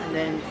 and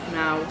then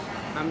now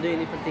I'm doing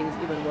different things,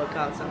 even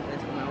workouts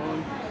sometimes on my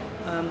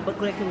own. But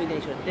connecting with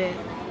nature. Then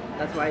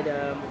that's why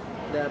the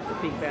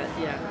pink belt,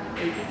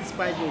 it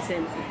inspires me.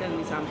 Same, it tells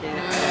me something.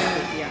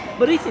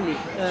 But recently,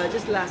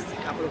 just last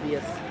couple of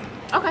years,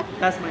 Okay.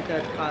 that's my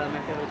third color, my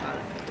favorite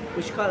color.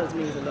 Which colors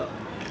means a lot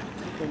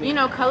for me. You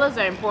know, colors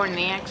are important.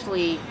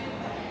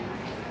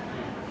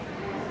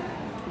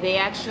 They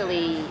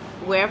actually,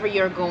 wherever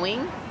you're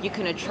going, you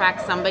can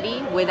attract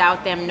somebody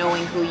without them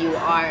knowing who you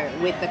are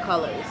with the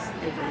colors.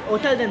 Or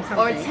tell them something.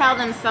 Or tell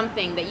them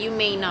something that you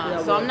may not.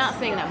 Yeah, So I'm words. not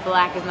saying that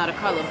black is not a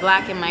color.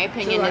 Black, in my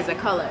opinion, is a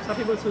color. Some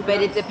people say But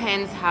black. it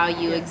depends how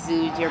you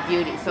exude your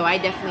beauty. So I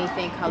definitely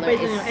think color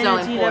Based on is your so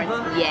energy important.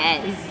 level.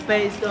 Yes. It's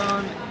based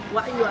on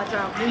what you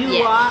attract, who you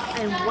Yes. are,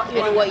 and what you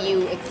And are. what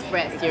you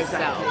express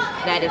yourself.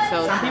 Exactly. That is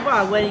so Some true. people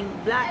are wearing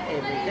black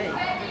every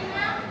day.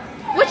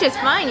 Which is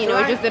fine, you know,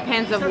 Right. it just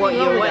depends of There's what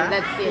nothing you're wrong what with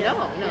that's that. you Yeah.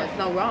 know, no, Yeah. it's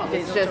not wrong.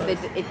 There's It's no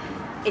just choice.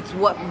 it's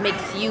what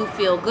makes you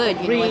feel good.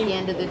 You know, at Green. the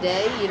end of the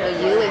day, you know,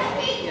 you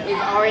Yeah. is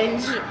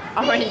orange,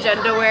 orange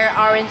underwear,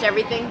 orange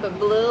everything, but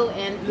blue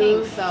and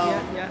pink. So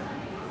Yeah.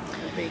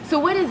 Pink. so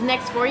what is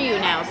next for you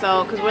now?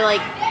 So because we're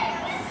like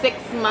 6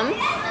 months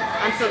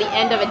until the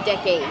end of a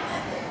decade.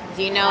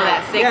 Do you know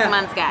that? 6 Yeah.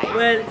 months, guys.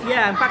 Well,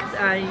 yeah. In fact,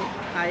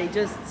 I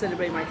just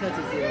celebrated my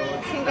 30th year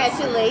old.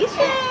 Congratulations.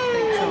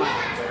 Thank you so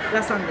much.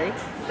 Last Sunday.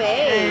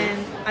 Say.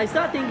 And I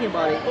started thinking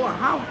about it. Oh,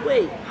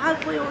 halfway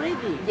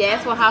already.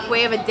 Yes, we're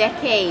halfway of a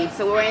decade,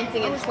 so we're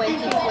entering I in was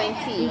thinking,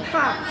 2020. In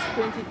fact,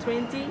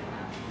 2020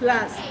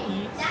 plus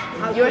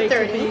halfway Your to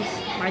 30s. finish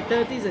my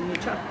 30s, a new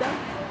chapter.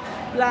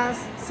 Plus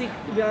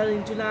we are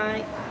in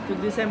July to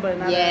December,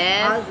 another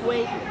Yes.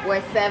 halfway.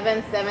 We're seven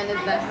is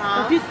the A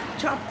half. few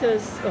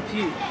chapters,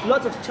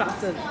 lots of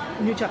chapters,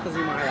 new chapters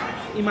in my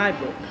life, in my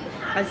book.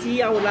 I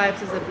see our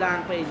lives as a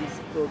blank page, this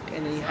book,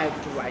 and then you have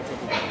to write it.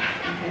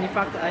 And in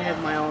fact, I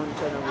have my own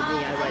journal with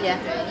me. I write Yeah.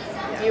 every day.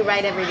 Yeah. You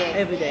write every day.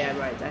 Every day I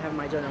write. I have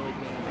my journal with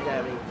me, my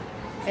diary.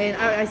 And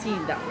I see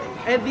it that way.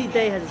 Every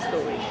day has a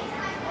story.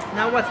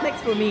 Now what's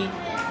next for me?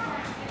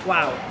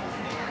 Wow.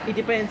 It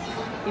depends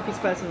if it's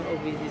personal or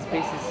if it's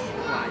business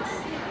wise.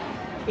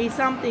 It's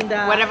something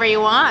that Whatever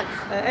you want.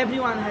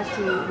 everyone has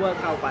to work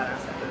out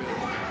balance, I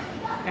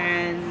believe.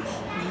 And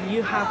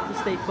you have to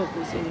stay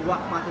focused on what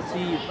matters to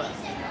you first.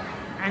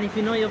 And if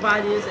you know your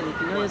values and if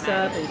you know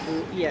yourself,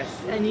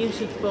 and you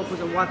should focus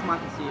on what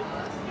matters to you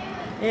first.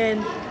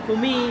 And for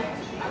me,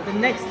 the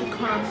next to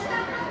come,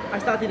 I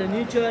started a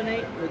new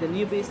journey with a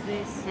new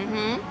business.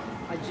 Mm-hmm.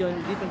 I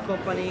joined a different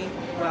company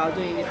where I'm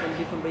doing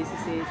different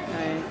businesses,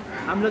 and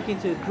I'm looking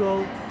to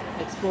grow,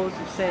 expose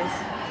success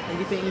in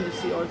different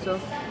industry also.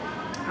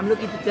 I'm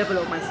looking to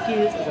develop my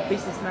skills as a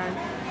businessman.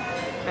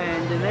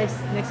 And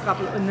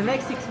in the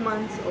next 6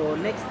 months or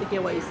next decade,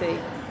 what you say,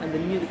 and the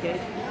new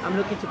decade, I'm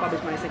looking to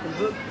publish my second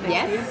book next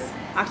Yes. year.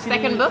 Actually,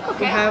 Second book, we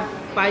okay. have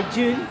by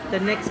June the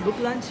next book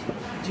launch,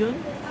 June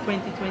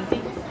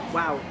 2020.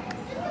 Wow,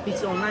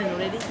 it's online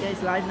already. Yeah,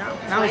 it's live now.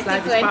 Now it's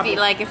live. It's 2020, public.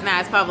 like it's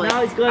not. It's public.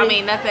 Now it's going. I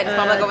mean, that's it. It's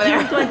public over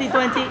June there.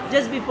 2020,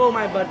 just before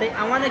my birthday.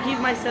 I want to give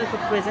myself a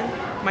present,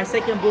 my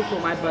second book for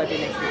my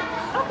birthday next week.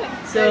 Okay.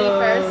 So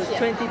 31st. Yeah.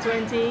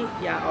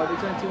 2020, yeah, I'll be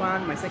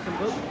 21, my second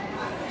book,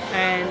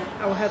 and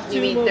I will have two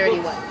You mean more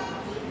 31? books.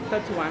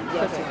 31.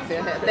 Yeah,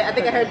 31. okay. I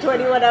think I heard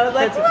 21. I was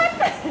like,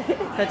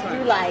 31. what? 31.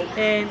 You like?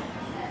 And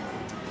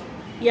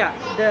yeah,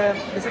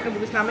 the second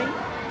book is coming.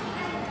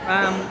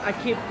 I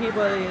keep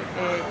people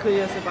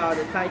curious about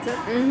the title.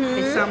 Mm-hmm.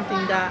 It's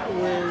something that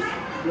will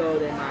blow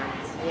their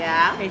minds.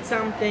 Yeah. It's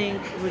something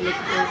really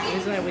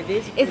resonate with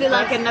this. Is it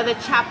like because- another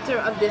chapter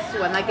of this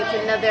one? Like it's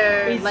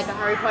another, It's- like a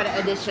Harry Potter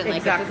edition? Like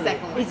Exactly. it's a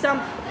second one?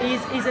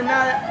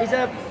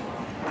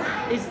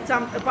 It's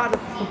a part of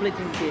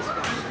completing this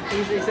one.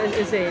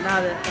 It's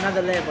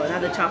another level,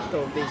 another chapter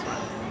of this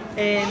one.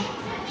 And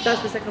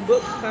that's the second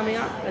book coming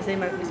up. I say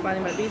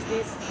expanding my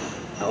business.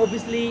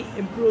 Obviously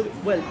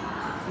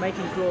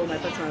making grow my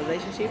personal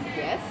relationship.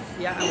 Yes.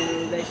 Yeah, I'm in a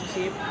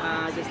relationship.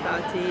 I just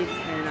started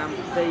and I'm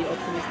very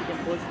optimistic and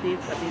positive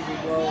that things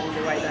will go in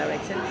the right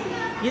direction.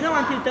 You know,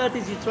 until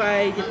 30s you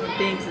try different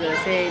things that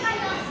I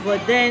said,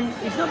 but then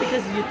it's not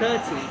because you're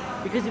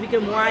 30, because you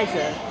become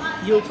wiser,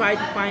 you'll try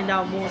to find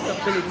out more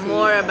stability.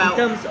 More about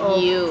in terms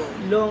of you.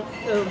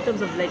 In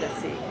terms of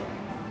legacy.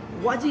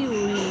 What do you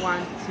really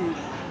want to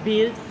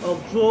build or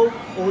grow,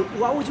 or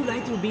what would you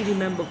like to be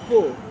remembered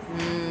for?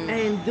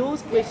 And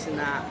those questions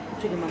are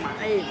triggering my mind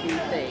every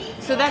day.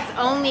 So that's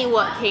only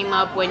what came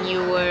up when you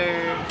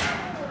were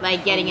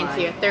like getting Oh my.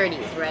 into your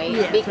 30s, right?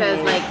 Yeah, Because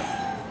 20s.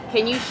 like,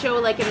 can you show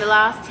like in the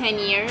last 10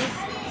 years?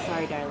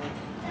 Sorry, darling.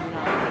 I'm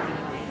not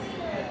making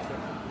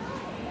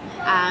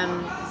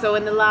noise. So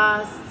in the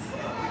last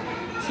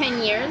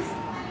 10 years,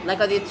 like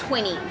of your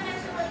 20s,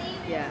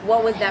 Yeah.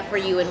 what was that for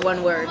you in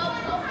one word?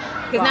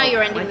 Because now Wow,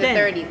 you're ending my the 10.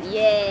 30s.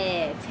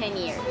 Yeah, 10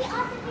 years.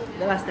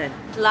 The last 10.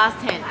 Last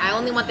 10. I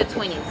only want the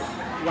 20s.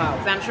 Wow.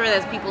 So I'm sure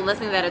there's people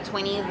listening that are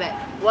 20s that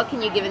what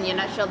can you give in your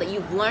nutshell that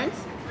you've learned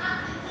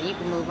and you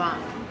can move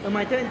on? In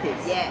my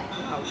 20s. Yeah.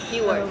 Wow.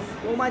 Few words.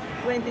 Well, my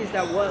 20s,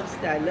 that works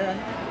that I learned,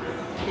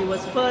 it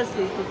was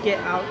firstly to get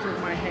out of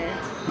my head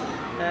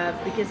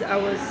because I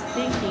was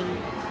thinking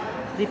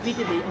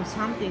repeatedly on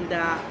something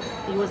that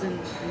it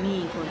wasn't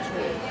me in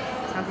control,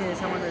 something that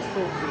someone else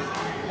taught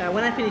me.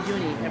 When I finished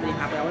uni, everything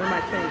happened. I was in my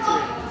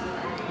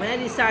 22. When I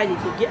decided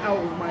to get out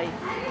of my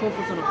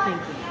comfort zone of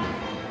thinking,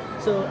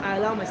 so I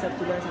allow myself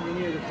to learn something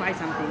new, to try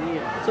something new.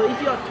 So if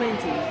you're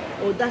 20,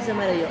 or it doesn't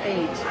matter your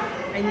age,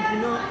 and if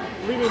you're not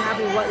really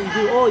happy with what you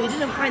do, or you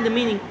didn't find the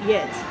meaning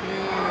yet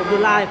of your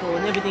life or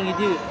in everything you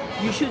do,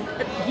 you should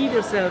give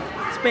yourself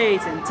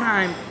space and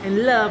time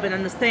and love and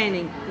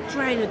understanding to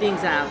try new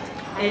things out.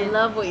 I And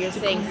love what you're to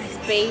saying,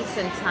 connect. space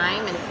and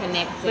time and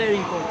connecting. Very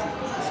important.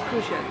 It's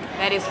crucial.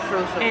 That is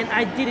crucial. And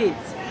I did it.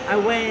 I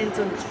went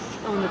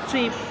on a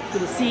trip to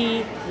the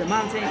sea, to the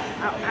mountain.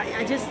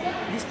 I just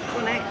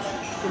disconnect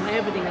from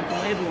everything and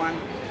from everyone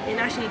and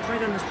actually try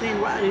to understand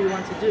what I really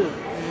want to do.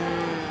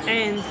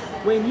 And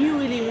when you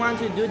really want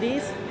to do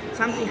this,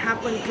 something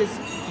happens because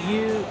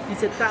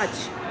it's a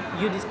touch,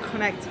 you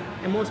disconnect,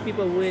 and most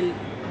people will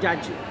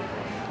judge you.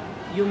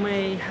 You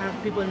may have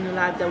people in your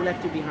life that will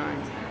left you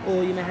behind,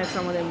 or you may have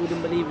someone that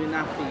wouldn't believe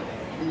enough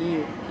in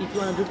you. If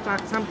you want to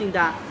do something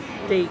that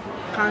they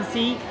can't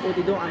see or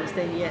they don't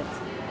understand yet.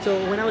 So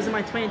when I was in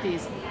my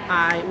 20s,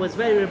 I was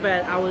very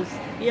rebel.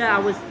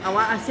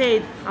 I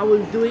said I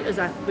will do it as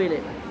I feel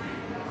it.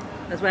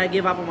 That's why I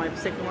gave up on my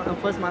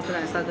first master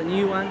and I started a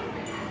new one.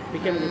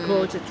 Becoming a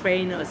coach, a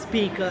trainer, a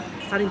speaker,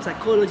 studying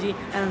psychology,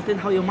 and understand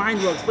how your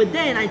mind works. But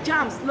then I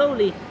jumped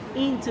slowly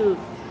into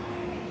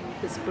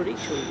the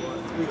spiritual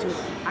world, which was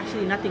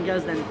actually nothing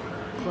else than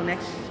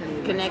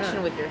connection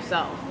myself. with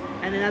yourself.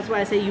 And then that's why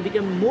I say you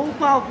become more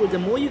powerful. The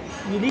more you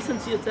listen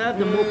to yourself,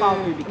 the more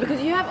powerful you become.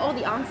 Because you have all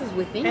the answers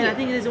within And you. I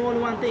think there's only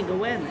one thing: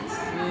 awareness.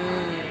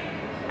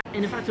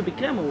 And in fact, to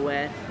become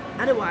aware,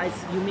 otherwise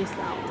you miss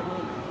out the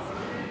moment.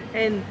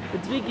 And the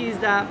trick is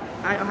that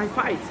I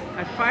fight.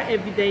 I fight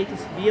every day to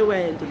be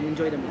aware and to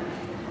enjoy the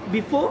moment.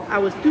 Before, I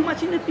was too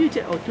much in the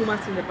future or too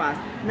much in the past.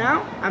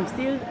 Now, I'm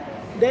still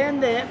there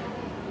and there.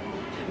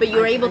 But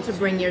you're I able try to to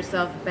bring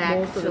yourself back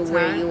most of to the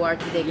where time. you are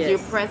today. Because Yes.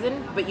 you're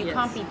present, but you Yes.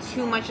 can't be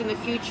too much in the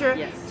future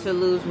Yes. to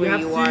lose You where have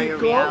you to are, your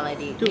go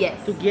reality. to yes.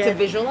 get-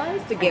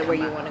 visualize, to get come where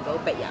you back. want to go.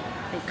 But yeah.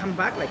 And come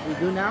back like we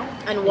do now.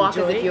 And walk as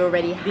enjoy if it, you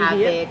already be have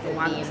here, it and be in the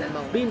 100%.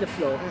 moment. Be in the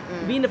flow.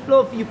 Be in the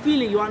flow. If you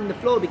feel it, you are in the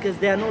flow because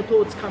there are no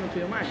thoughts coming to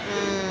your mind.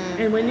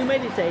 And when you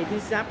meditate,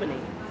 this is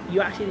happening. You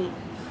actually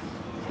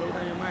slow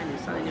down your mind. You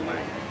silence your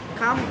mind.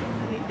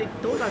 The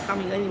thoughts are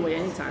coming anyway,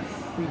 anytime.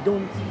 We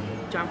don't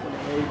jump on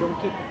them or we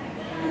don't keep.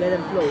 You let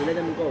them flow. You let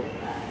them go.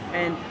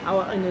 And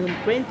in the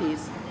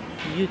 20s,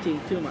 you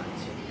think too much.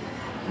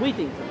 We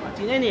think too much.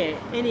 In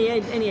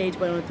any age,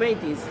 but in the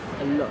 20s,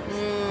 a lot.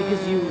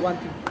 Because you want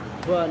to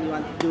burn, you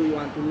want to do, you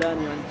want to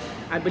learn.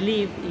 I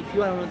believe if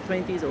you are in your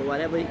 20s or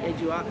whatever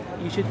age you are,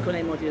 you should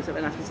connect more to yourself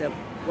and ask yourself,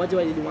 what do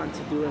I really want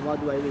to do and what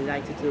do I really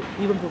like to do,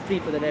 even for free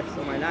for the rest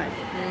of my life.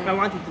 I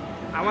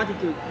wanted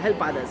to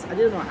help others. I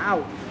didn't know how.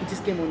 It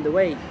just came on the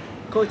way.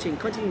 Coaching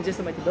is just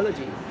a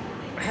methodology.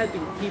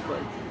 Helping people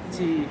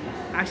to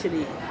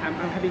actually, I'm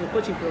having a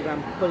coaching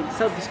program called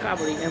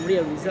Self-Discovery and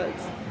Real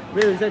Results.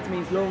 Real results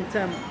means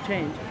long-term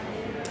change.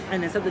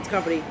 And then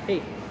self-discovery,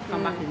 hey,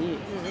 come back in you.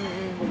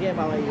 Forget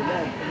about what you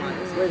learned from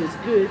others. Whether it's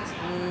good,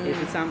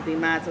 if it's something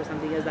maths or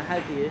something else that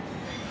help you,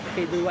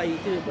 okay, do what you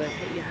do, but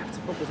you have to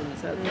focus on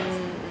yourself first.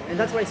 And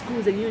that's why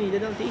schools and uni, they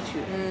don't teach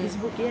you. This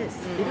book, yes,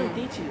 they don't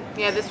teach you.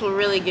 Yeah, this will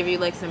really give you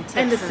like some tips.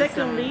 And the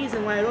second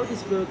reason why I wrote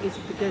this book is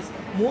because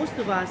most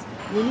of us,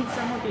 we need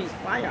someone to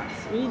inspire us.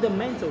 We need a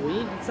mentor.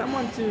 We need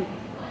someone to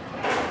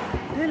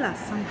tell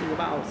us something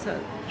about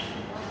ourselves.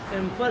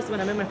 And first, when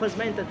I met my first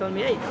mentor, told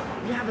me, hey,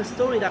 you have a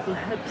story that will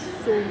help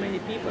so many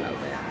people out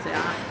there. I say,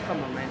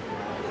 come on, man.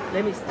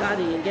 Let me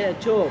study and get a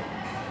job.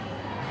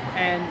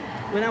 And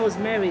when I was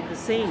married, the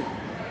same.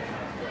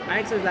 My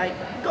ex was like,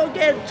 go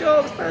get a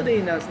job, start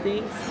doing those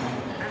things.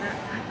 And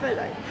I felt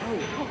like, oh,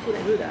 how could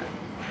I do that?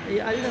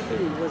 I didn't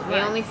feel it was right.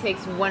 It only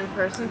takes one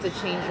person to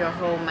change your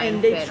whole mindset.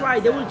 And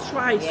they will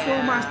try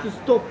so much to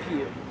stop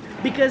you.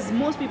 Because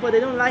most people, they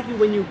don't like you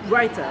when you're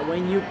brighter,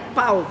 when you're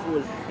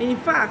powerful. And in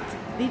fact,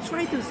 they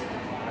try to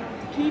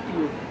keep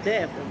you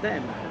there for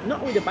them.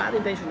 Not with a bad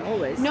intention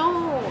always.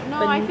 No,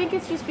 I think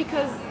it's just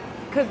because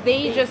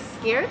they just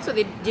scared, so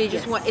they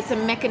just want, it's a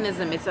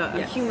mechanism, it's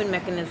a human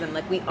mechanism,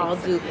 like we all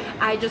do.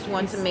 I just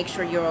want to make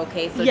sure you're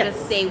okay, so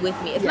just stay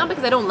with me. It's not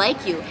because I don't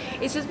like you,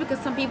 it's just because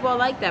some people are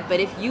like that. But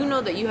if you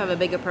know that you have a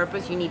bigger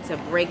purpose, you need to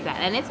break that.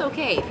 And it's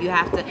okay if you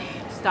have to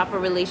stop a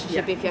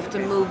relationship, if you have to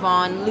move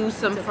on, lose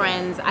some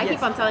friends. I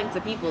keep on telling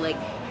to people, like,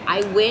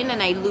 I win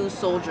and I lose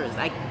soldiers.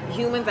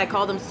 Humans, I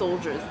call them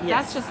soldiers.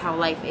 That's just how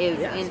life is.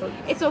 And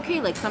it's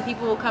okay. Like, some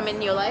people will come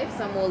in your life,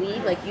 some will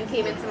leave. Like, you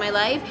came into my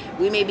life,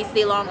 we maybe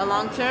stay a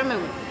long term,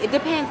 and it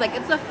depends. Like,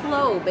 it's a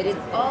flow, but it's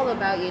all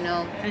about,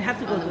 And you have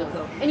to go to the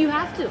flow. And you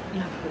have to.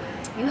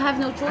 You have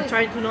no choice. I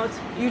tried to not.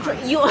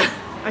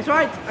 I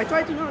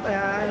tried to not.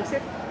 I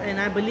accept and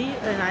I believe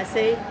and I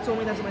say so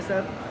many times to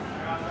myself,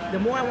 the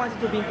more I wanted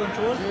to be in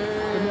control,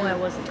 the more I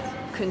wasn't.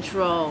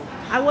 Control.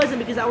 I wasn't,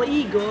 because our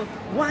ego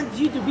wants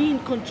you to be in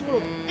control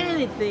of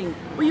anything,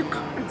 but you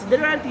can't. The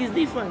reality is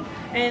different.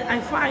 And I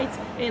fight,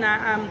 and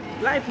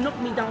life knocked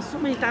me down so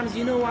many times.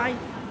 You know why?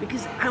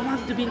 Because I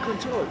wanted to be in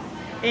control,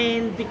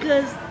 and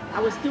because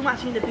I was too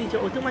much in the future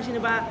or too much in the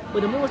back.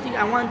 But the most thing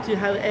I want to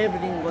have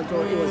everything in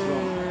control, it was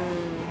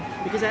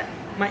wrong. Because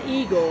my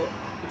ego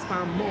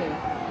expanded more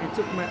and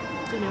took me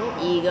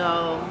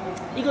over.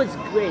 Ego is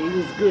great. It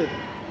was good.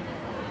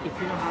 If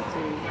you know how to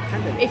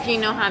handle it. If you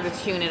know how to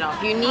tune it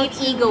off. You need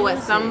ego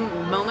at some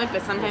moment,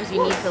 but sometimes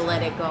you need to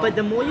let it go. But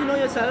the more you know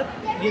yourself,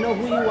 you know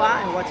who you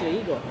are and what's your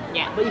ego.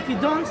 Yeah. But if you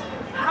don't,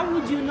 how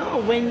would you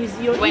know when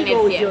your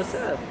ego is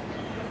yourself?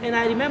 And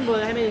I remember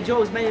having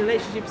jobs, many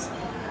relationships.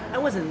 I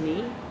wasn't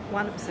me,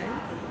 100%.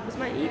 It was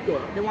my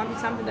ego. They wanted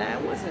something that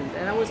I wasn't.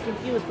 And I was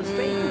confused,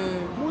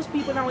 frustrated. Most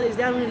people nowadays,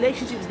 they are in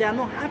relationships they are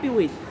not happy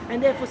with.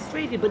 And they're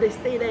frustrated, but they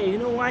stay there. You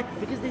know why?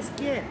 Because they're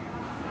scared.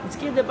 They're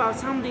scared about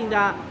something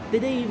that they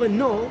didn't even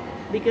know,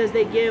 because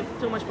they gave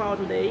too much power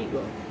to their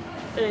ego.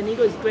 And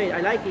ego is great.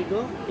 I like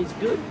ego. It's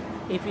good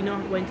if you know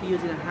when to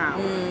use it and how.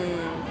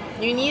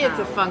 You need it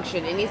to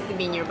function. It needs to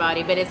be in your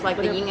body, but it's like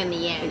the yin and the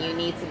yang. You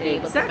need to be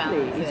able to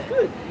balance Exactly. it. It's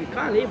good. You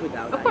can't live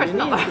without that. Of course you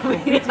not. Need to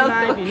compete in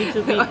life. You need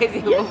to be.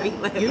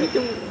 You you need to.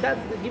 That's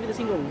give it the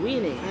symbol of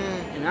winning.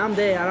 And I'm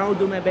there. And I'll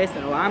do my best.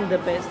 And I'm the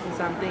best in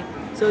something.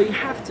 So you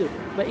have to.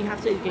 But you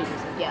have to educate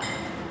yourself. Yeah.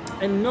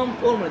 And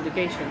non-formal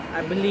education,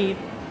 I believe,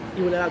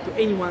 it will allow to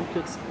anyone to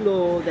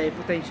explore their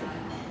potential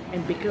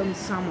and become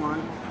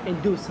someone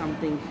and do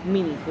something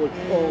meaningful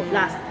or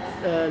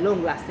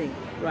long-lasting,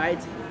 right?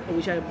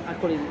 Which I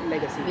call it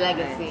legacy.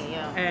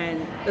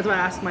 And that's why I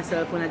asked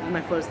myself when I did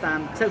my first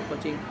time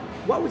self-coaching,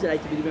 what would I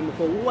like to be remembered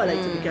for? What would I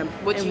like to become?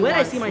 And when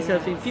I see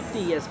myself in 50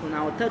 years from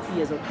now, or 30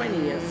 years or 20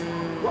 years,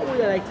 what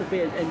would I like to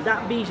build? And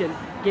that vision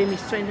gave me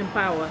strength and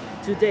power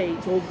today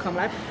to overcome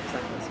life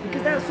obstacles.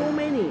 Because there are so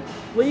many.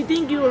 When you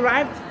think you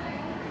arrived,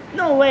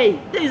 no way,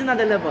 there is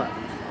another level.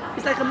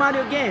 It's like a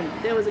Mario game.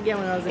 There was a game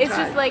when I was a child. It's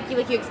just like you're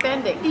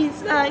expanding.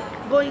 It's like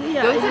going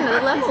here. Going to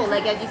another level,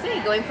 like as you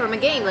say, going from a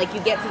game. Like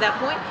you get to that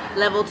point,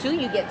 level 2,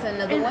 you get to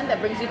another one that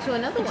brings you to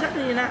another one.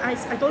 And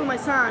I told my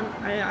son,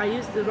 I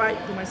used to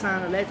write to my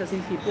son a letter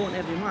since he was born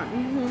every month.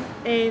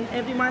 And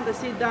every month I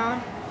sit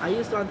down, I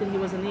used to until he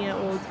was 1 year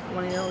old,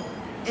 1 year old.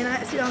 And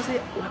I sit down and say,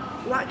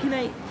 what can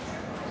I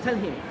tell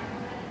him?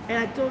 And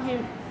I told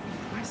him,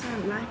 my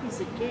son, life is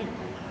a game.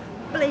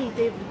 Play it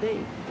every day.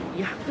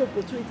 You have the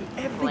opportunity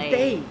every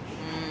day.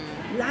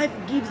 Life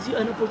gives you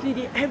an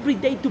opportunity every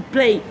day to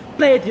play.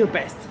 Play at your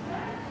best.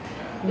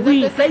 Is that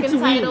the second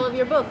title of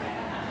your book?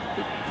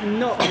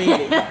 Not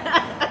really.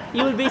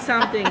 It will be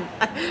something.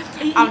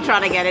 I'm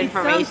trying to get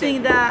information.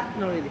 Something that,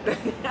 not really,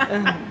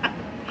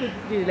 could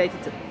be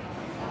related to.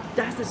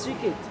 That's the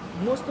secret.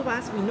 most of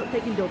us, we're not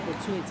taking the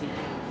opportunity,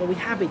 but we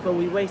have it, but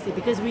we waste it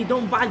because we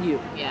don't value.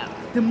 Yeah.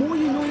 The more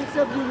you know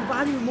yourself, you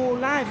value more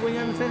life when you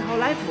understand how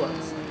life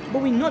works.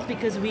 But we're not,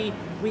 because we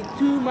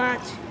too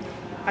much,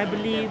 I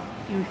believe,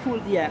 you full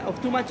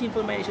of too much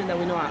information that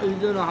we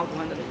don't know how to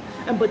handle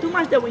it. But too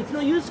much that it's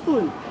not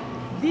useful.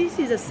 This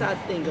is a sad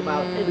thing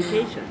about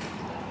education.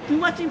 Too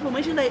much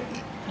information that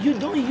you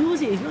don't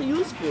use it, it's not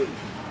useful.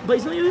 But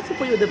it's not useful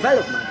for your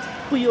development,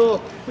 for your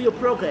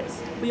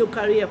progress, for your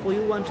career, for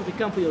you want to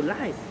become, for your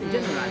life in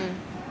general.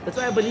 That's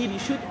why I believe you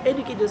should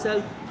educate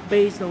yourself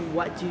based on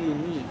what do you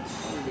need.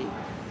 Only.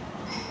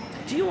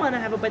 Do you want to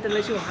have a better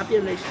relationship, a happier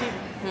relationship?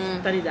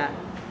 Study that.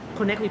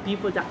 Connect with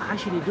people that are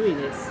actually doing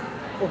this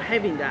or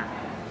having that.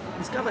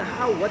 Discover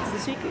what's the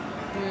secret.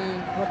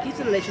 What keeps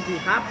the relationship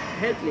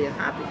healthy and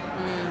happy.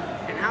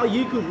 And how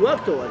you could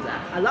work towards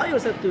that. Allow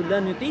yourself to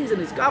learn new things and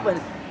discover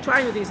and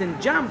try new things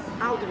and jump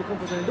out of your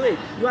comfort zone and do it.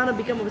 You want to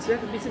become a business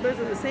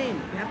person, the same.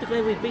 You have to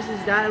connect with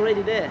businesses that are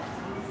already there.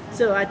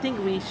 So I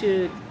think we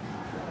should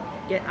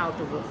get out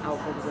of our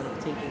comfort zone of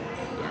thinking.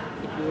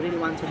 Yeah, if you really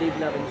want to live,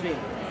 love, and dream.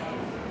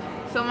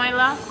 So my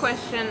last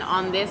question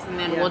on this, and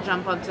then we'll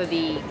jump onto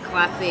the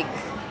classic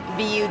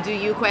 "Be you, do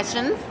you"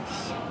 questions.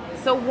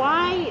 So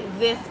why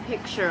this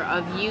picture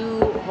of you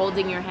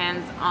holding your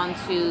hands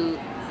onto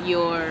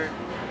your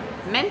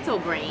mental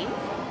brain,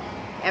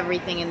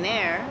 everything in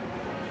there,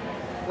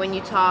 when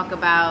you talk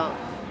about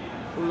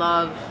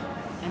love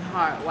and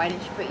heart? Why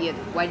didn't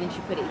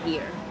you put it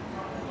here?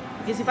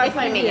 Because if I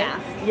may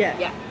ask.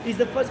 Yeah. It's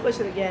the first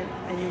question again,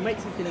 and you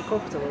make me feel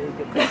uncomfortable with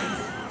your questions.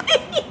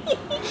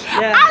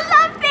 Yeah. I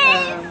love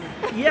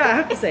this. Yeah, I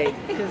have to say it,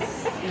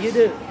 because you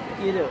do.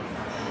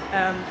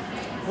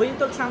 When you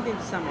talk something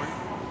to someone,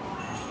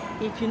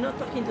 if you're not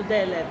talking to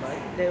their level,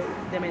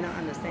 they may not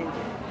understand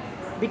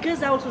you.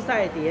 Because our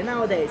society, and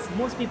nowadays,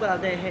 most people are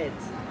their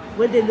heads.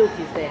 Where they look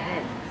is their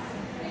head.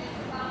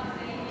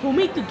 For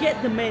me to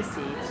get the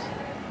message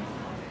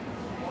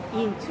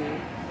into,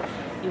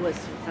 it was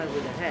start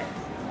with the head.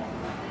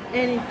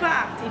 And in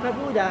fact, if I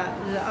put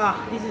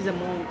that, this is a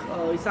monk,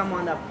 or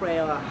someone that pray,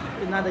 or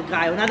another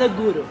guy, or another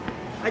guru,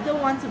 I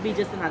don't want to be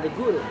just another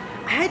guru.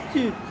 I had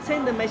to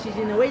send the message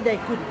in a way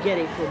that could get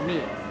it for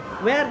me.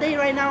 Where are they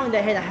right now in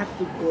their head? I have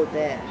to go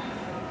there,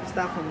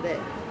 start from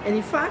there. And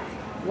in fact,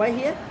 why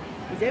here?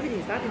 Is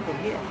everything starting from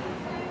here.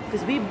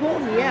 Because we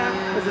born here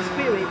as a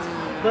spirit,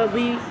 but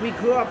we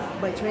grow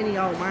up by training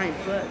our mind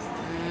first.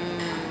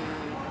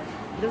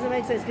 It doesn't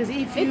make sense, because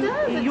if you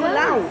not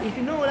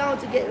allowed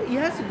to get, you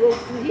have to go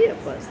to here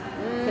first,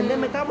 and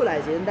then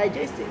metabolize it and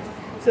digest it.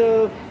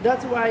 So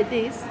that's why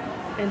this,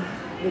 and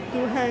the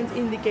two hands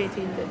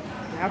indicating that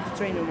you have to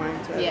train your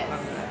mind to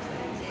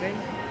okay?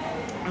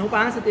 I hope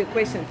I answered your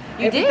question.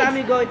 Every time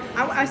you go,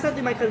 I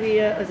started my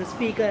career as a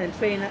speaker and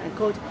trainer and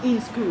coach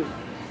in school.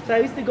 So I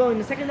used to go in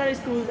the secondary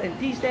schools and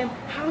teach them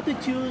how to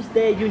choose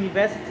their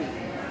university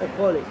or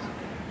college.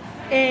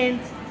 And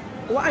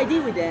what I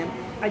did with them,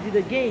 I did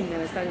a game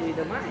and I started with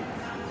the mind.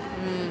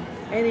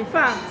 And in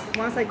fact,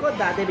 once I got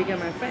that, they became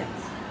my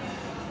friends.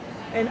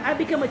 And I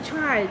became a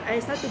child. I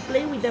started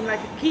playing with them like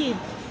a kid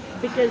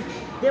because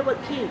they were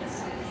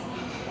kids.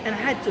 And I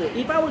had to.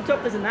 If I would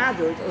talk as an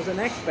adult or as an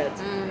expert,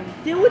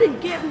 they wouldn't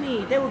get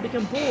me. They would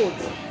become bored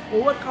or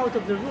walk out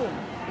of the room.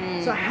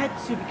 So I had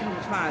to become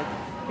a child.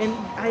 And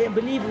I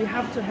believe we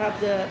have to have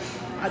the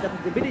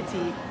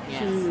adaptability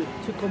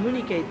to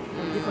communicate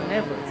on different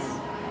levels.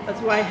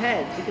 That's why I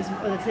had, because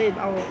as I said,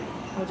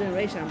 our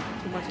generation,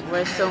 too much.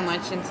 We're so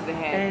much into the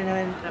head.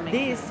 And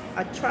this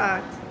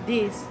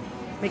this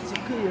makes you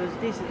curious.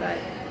 This is like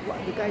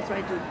what the guy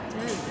tried to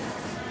tell you.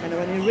 And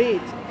when you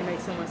read, it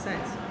makes so much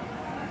sense.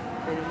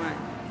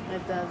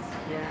 It does.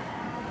 Yeah.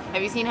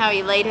 Have you seen how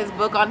he laid his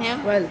book on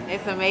him? Well,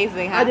 it's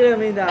amazing. I didn't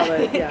mean that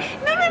way. Yeah.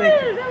 No,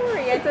 don't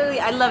worry.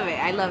 I love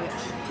it.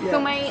 Yeah. So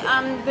my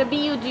the "Be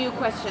you, do you"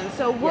 question.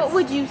 So what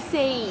would you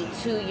say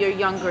to your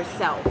younger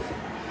self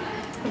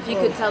if you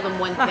could tell them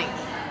one thing?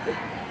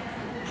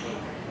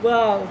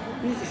 Well,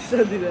 this is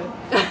something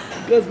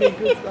that goes me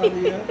good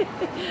on you.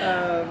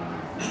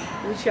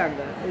 Which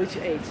younger? Which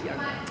age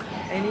younger?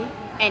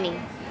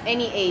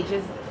 Any age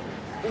is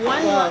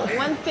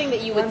one thing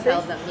that you would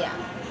tell them. Yeah.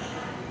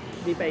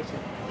 Be patient.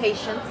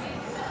 Patience.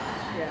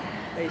 Yeah,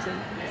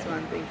 patience. That's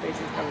one thing.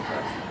 Patience coming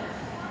first.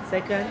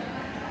 Second,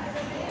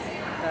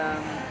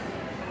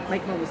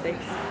 make more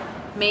mistakes.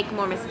 Make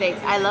more mistakes.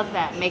 I love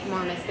that. Make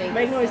more mistakes.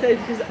 Make more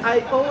mistakes, because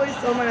I always,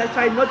 I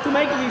try not to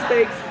make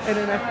mistakes, and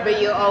then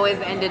But you always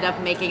ended up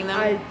making them.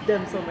 I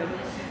done so many.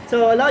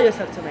 So allow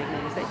yourself to make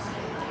more mistakes.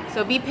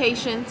 So be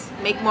patient.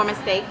 Make more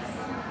mistakes.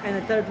 And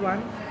the third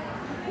one,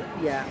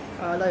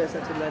 allow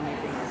yourself to learn new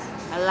things.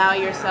 Allow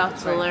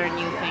yourself to learn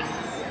new things.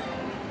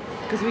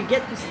 Because we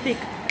get to stick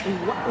with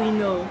what we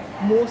know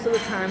most of the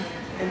time,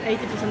 and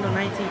 80% or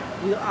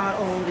 90%, we are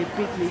on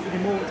repeatedly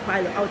remote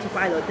pilot,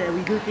 autopilot, and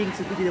we do things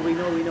repeatedly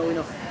that we know.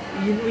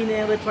 We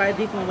never try a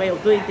different way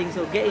of doing things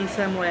or getting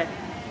somewhere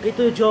get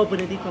to the job in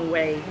a different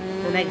way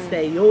the next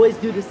day. You always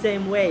do the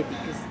same way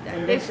because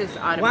and then It's just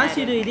automatic. once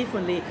you do it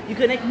differently, you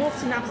connect more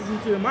synapses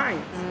into your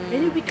mind,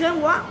 and you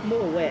become what?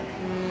 More aware.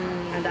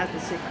 And that's the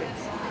secret.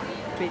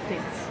 3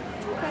 things.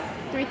 Okay.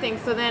 3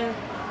 things. So then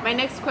my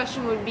next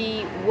question would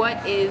be,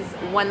 what is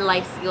one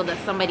life skill that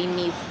somebody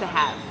needs to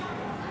have?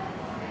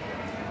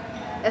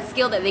 A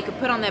skill that they could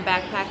put on their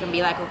backpack and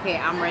be like, okay,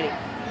 I'm ready.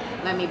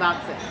 Let me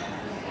box it.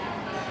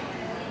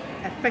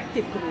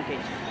 Effective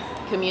communication,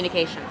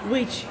 Communication.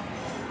 which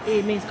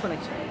it means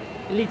connection.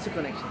 It leads to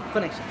connection.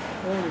 Connection.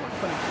 Only one.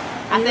 Connection.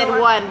 I And you said know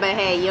what? 1, but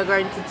hey, you're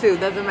going to 2.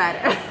 Doesn't matter.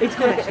 It's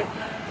connection.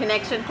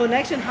 Connection.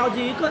 Connection, how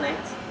do you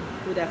connect?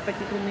 With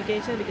effective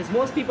communication, because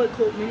most people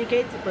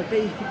communicate but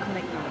very few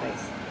connect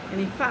nowadays. And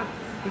in fact,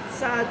 it's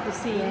sad to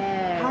see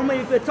Yes. how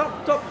many people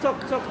talk,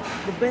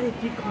 but very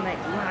few connect.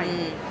 Why?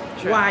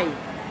 True. Why?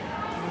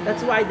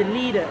 That's why the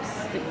leaders,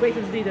 the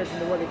greatest leaders in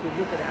the world, if you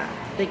look at that,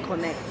 they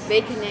connect.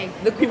 They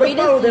connect. The People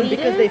greatest follow them leaders,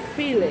 because they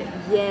feel it.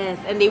 yes,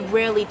 and they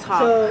rarely talk.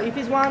 So if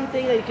it's one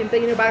thing that you can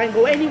take in your bag and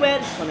go anywhere,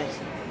 it's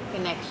connection.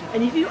 Connection.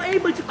 And if you're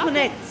able to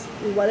connect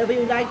with whatever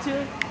you like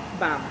to,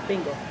 bam,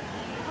 bingo.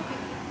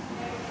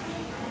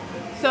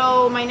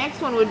 So my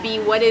next one would be,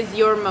 what is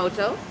your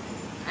motto?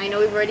 I know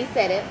we've already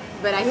said it,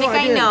 but I think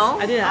I didn't. know.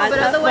 I didn't. Oh, but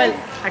well, otherwise,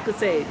 I could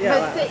say it. Yeah,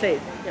 but well, say- I'll say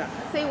it.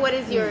 Yeah. say what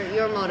is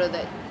your motto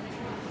that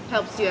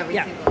helps you every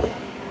Yeah. single day.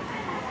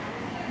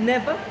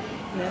 Never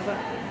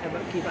ever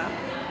give up.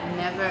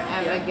 Never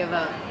ever Yeah. give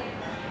up.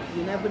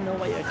 You never know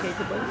what you're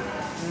capable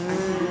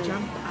until you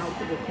jump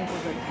out of the comfort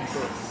zone and do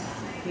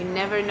it. You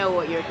never know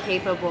what you're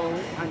capable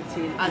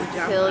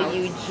Until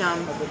you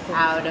jump of the comfort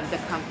out zone of the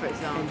comfort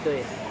zone and do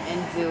it. and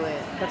do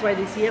it. That's why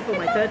this year for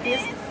my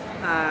 30th,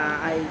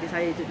 I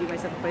decided to give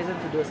myself a present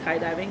to do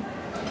skydiving.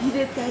 You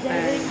did skydiving?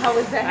 And How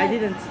was that? I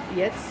didn't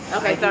yet.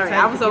 Okay, I sorry, decided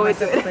I'm to so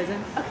give into myself a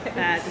it.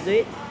 present to do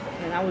it,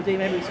 and I will do it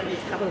maybe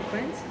with a couple of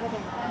friends,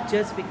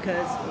 just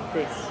because of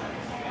this.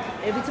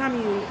 Every time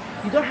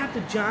you don't have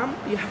to jump,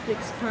 you have to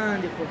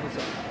expand your comfort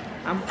zone.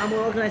 I'm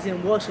organizing a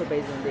workshop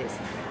based on this,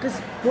 because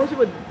most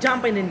people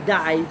jump in and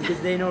die because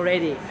they're not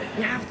ready.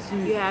 You have to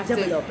You have to-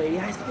 develop it. You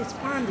have to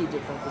expand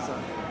your comfort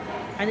zone,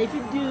 and if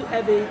you do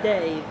every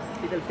day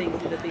little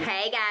things.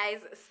 Hey guys,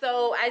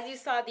 so as you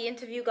saw, the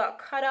interview got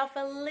cut off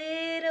a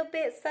little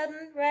bit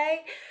sudden,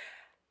 right?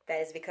 That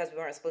is because we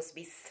weren't supposed to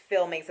be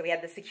filming, so we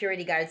had the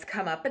security guards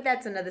come up, but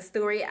that's another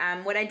story.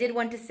 What I did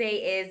want to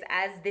say is,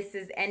 as this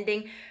is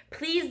ending,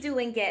 please do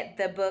and get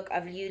the book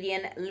of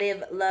Julian,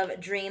 Live, Love,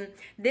 Dream.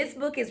 This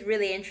book is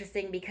really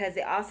interesting because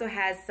it also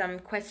has some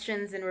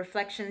questions and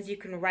reflections you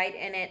can write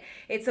in it.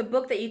 It's a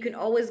book that you can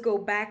always go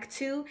back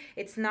to.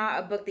 It's not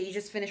a book that you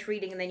just finish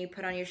reading and then you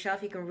put on your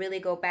shelf. You can really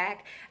go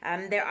back.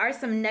 There are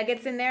some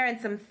nuggets in there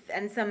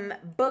and some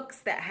books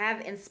that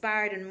have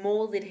inspired and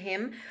molded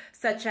him,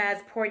 such as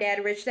Poor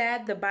Dad, Rich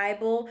Dad, the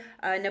Bible,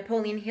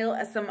 Napoleon Hill,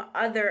 some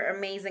other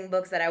amazing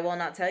books that I will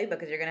not tell you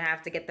because you're going to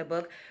have to get the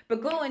book.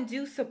 But go and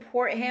do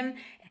support him.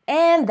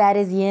 And that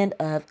is the end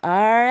of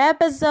our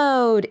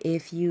episode.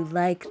 If you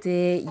liked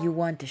it, you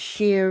want to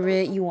share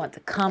it, you want to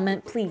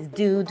comment, please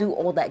do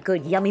all that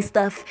good, yummy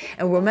stuff.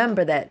 And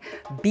remember that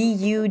be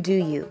you, do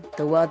you.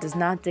 The world does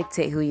not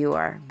dictate who you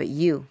are, but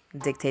you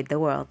dictate the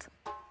world.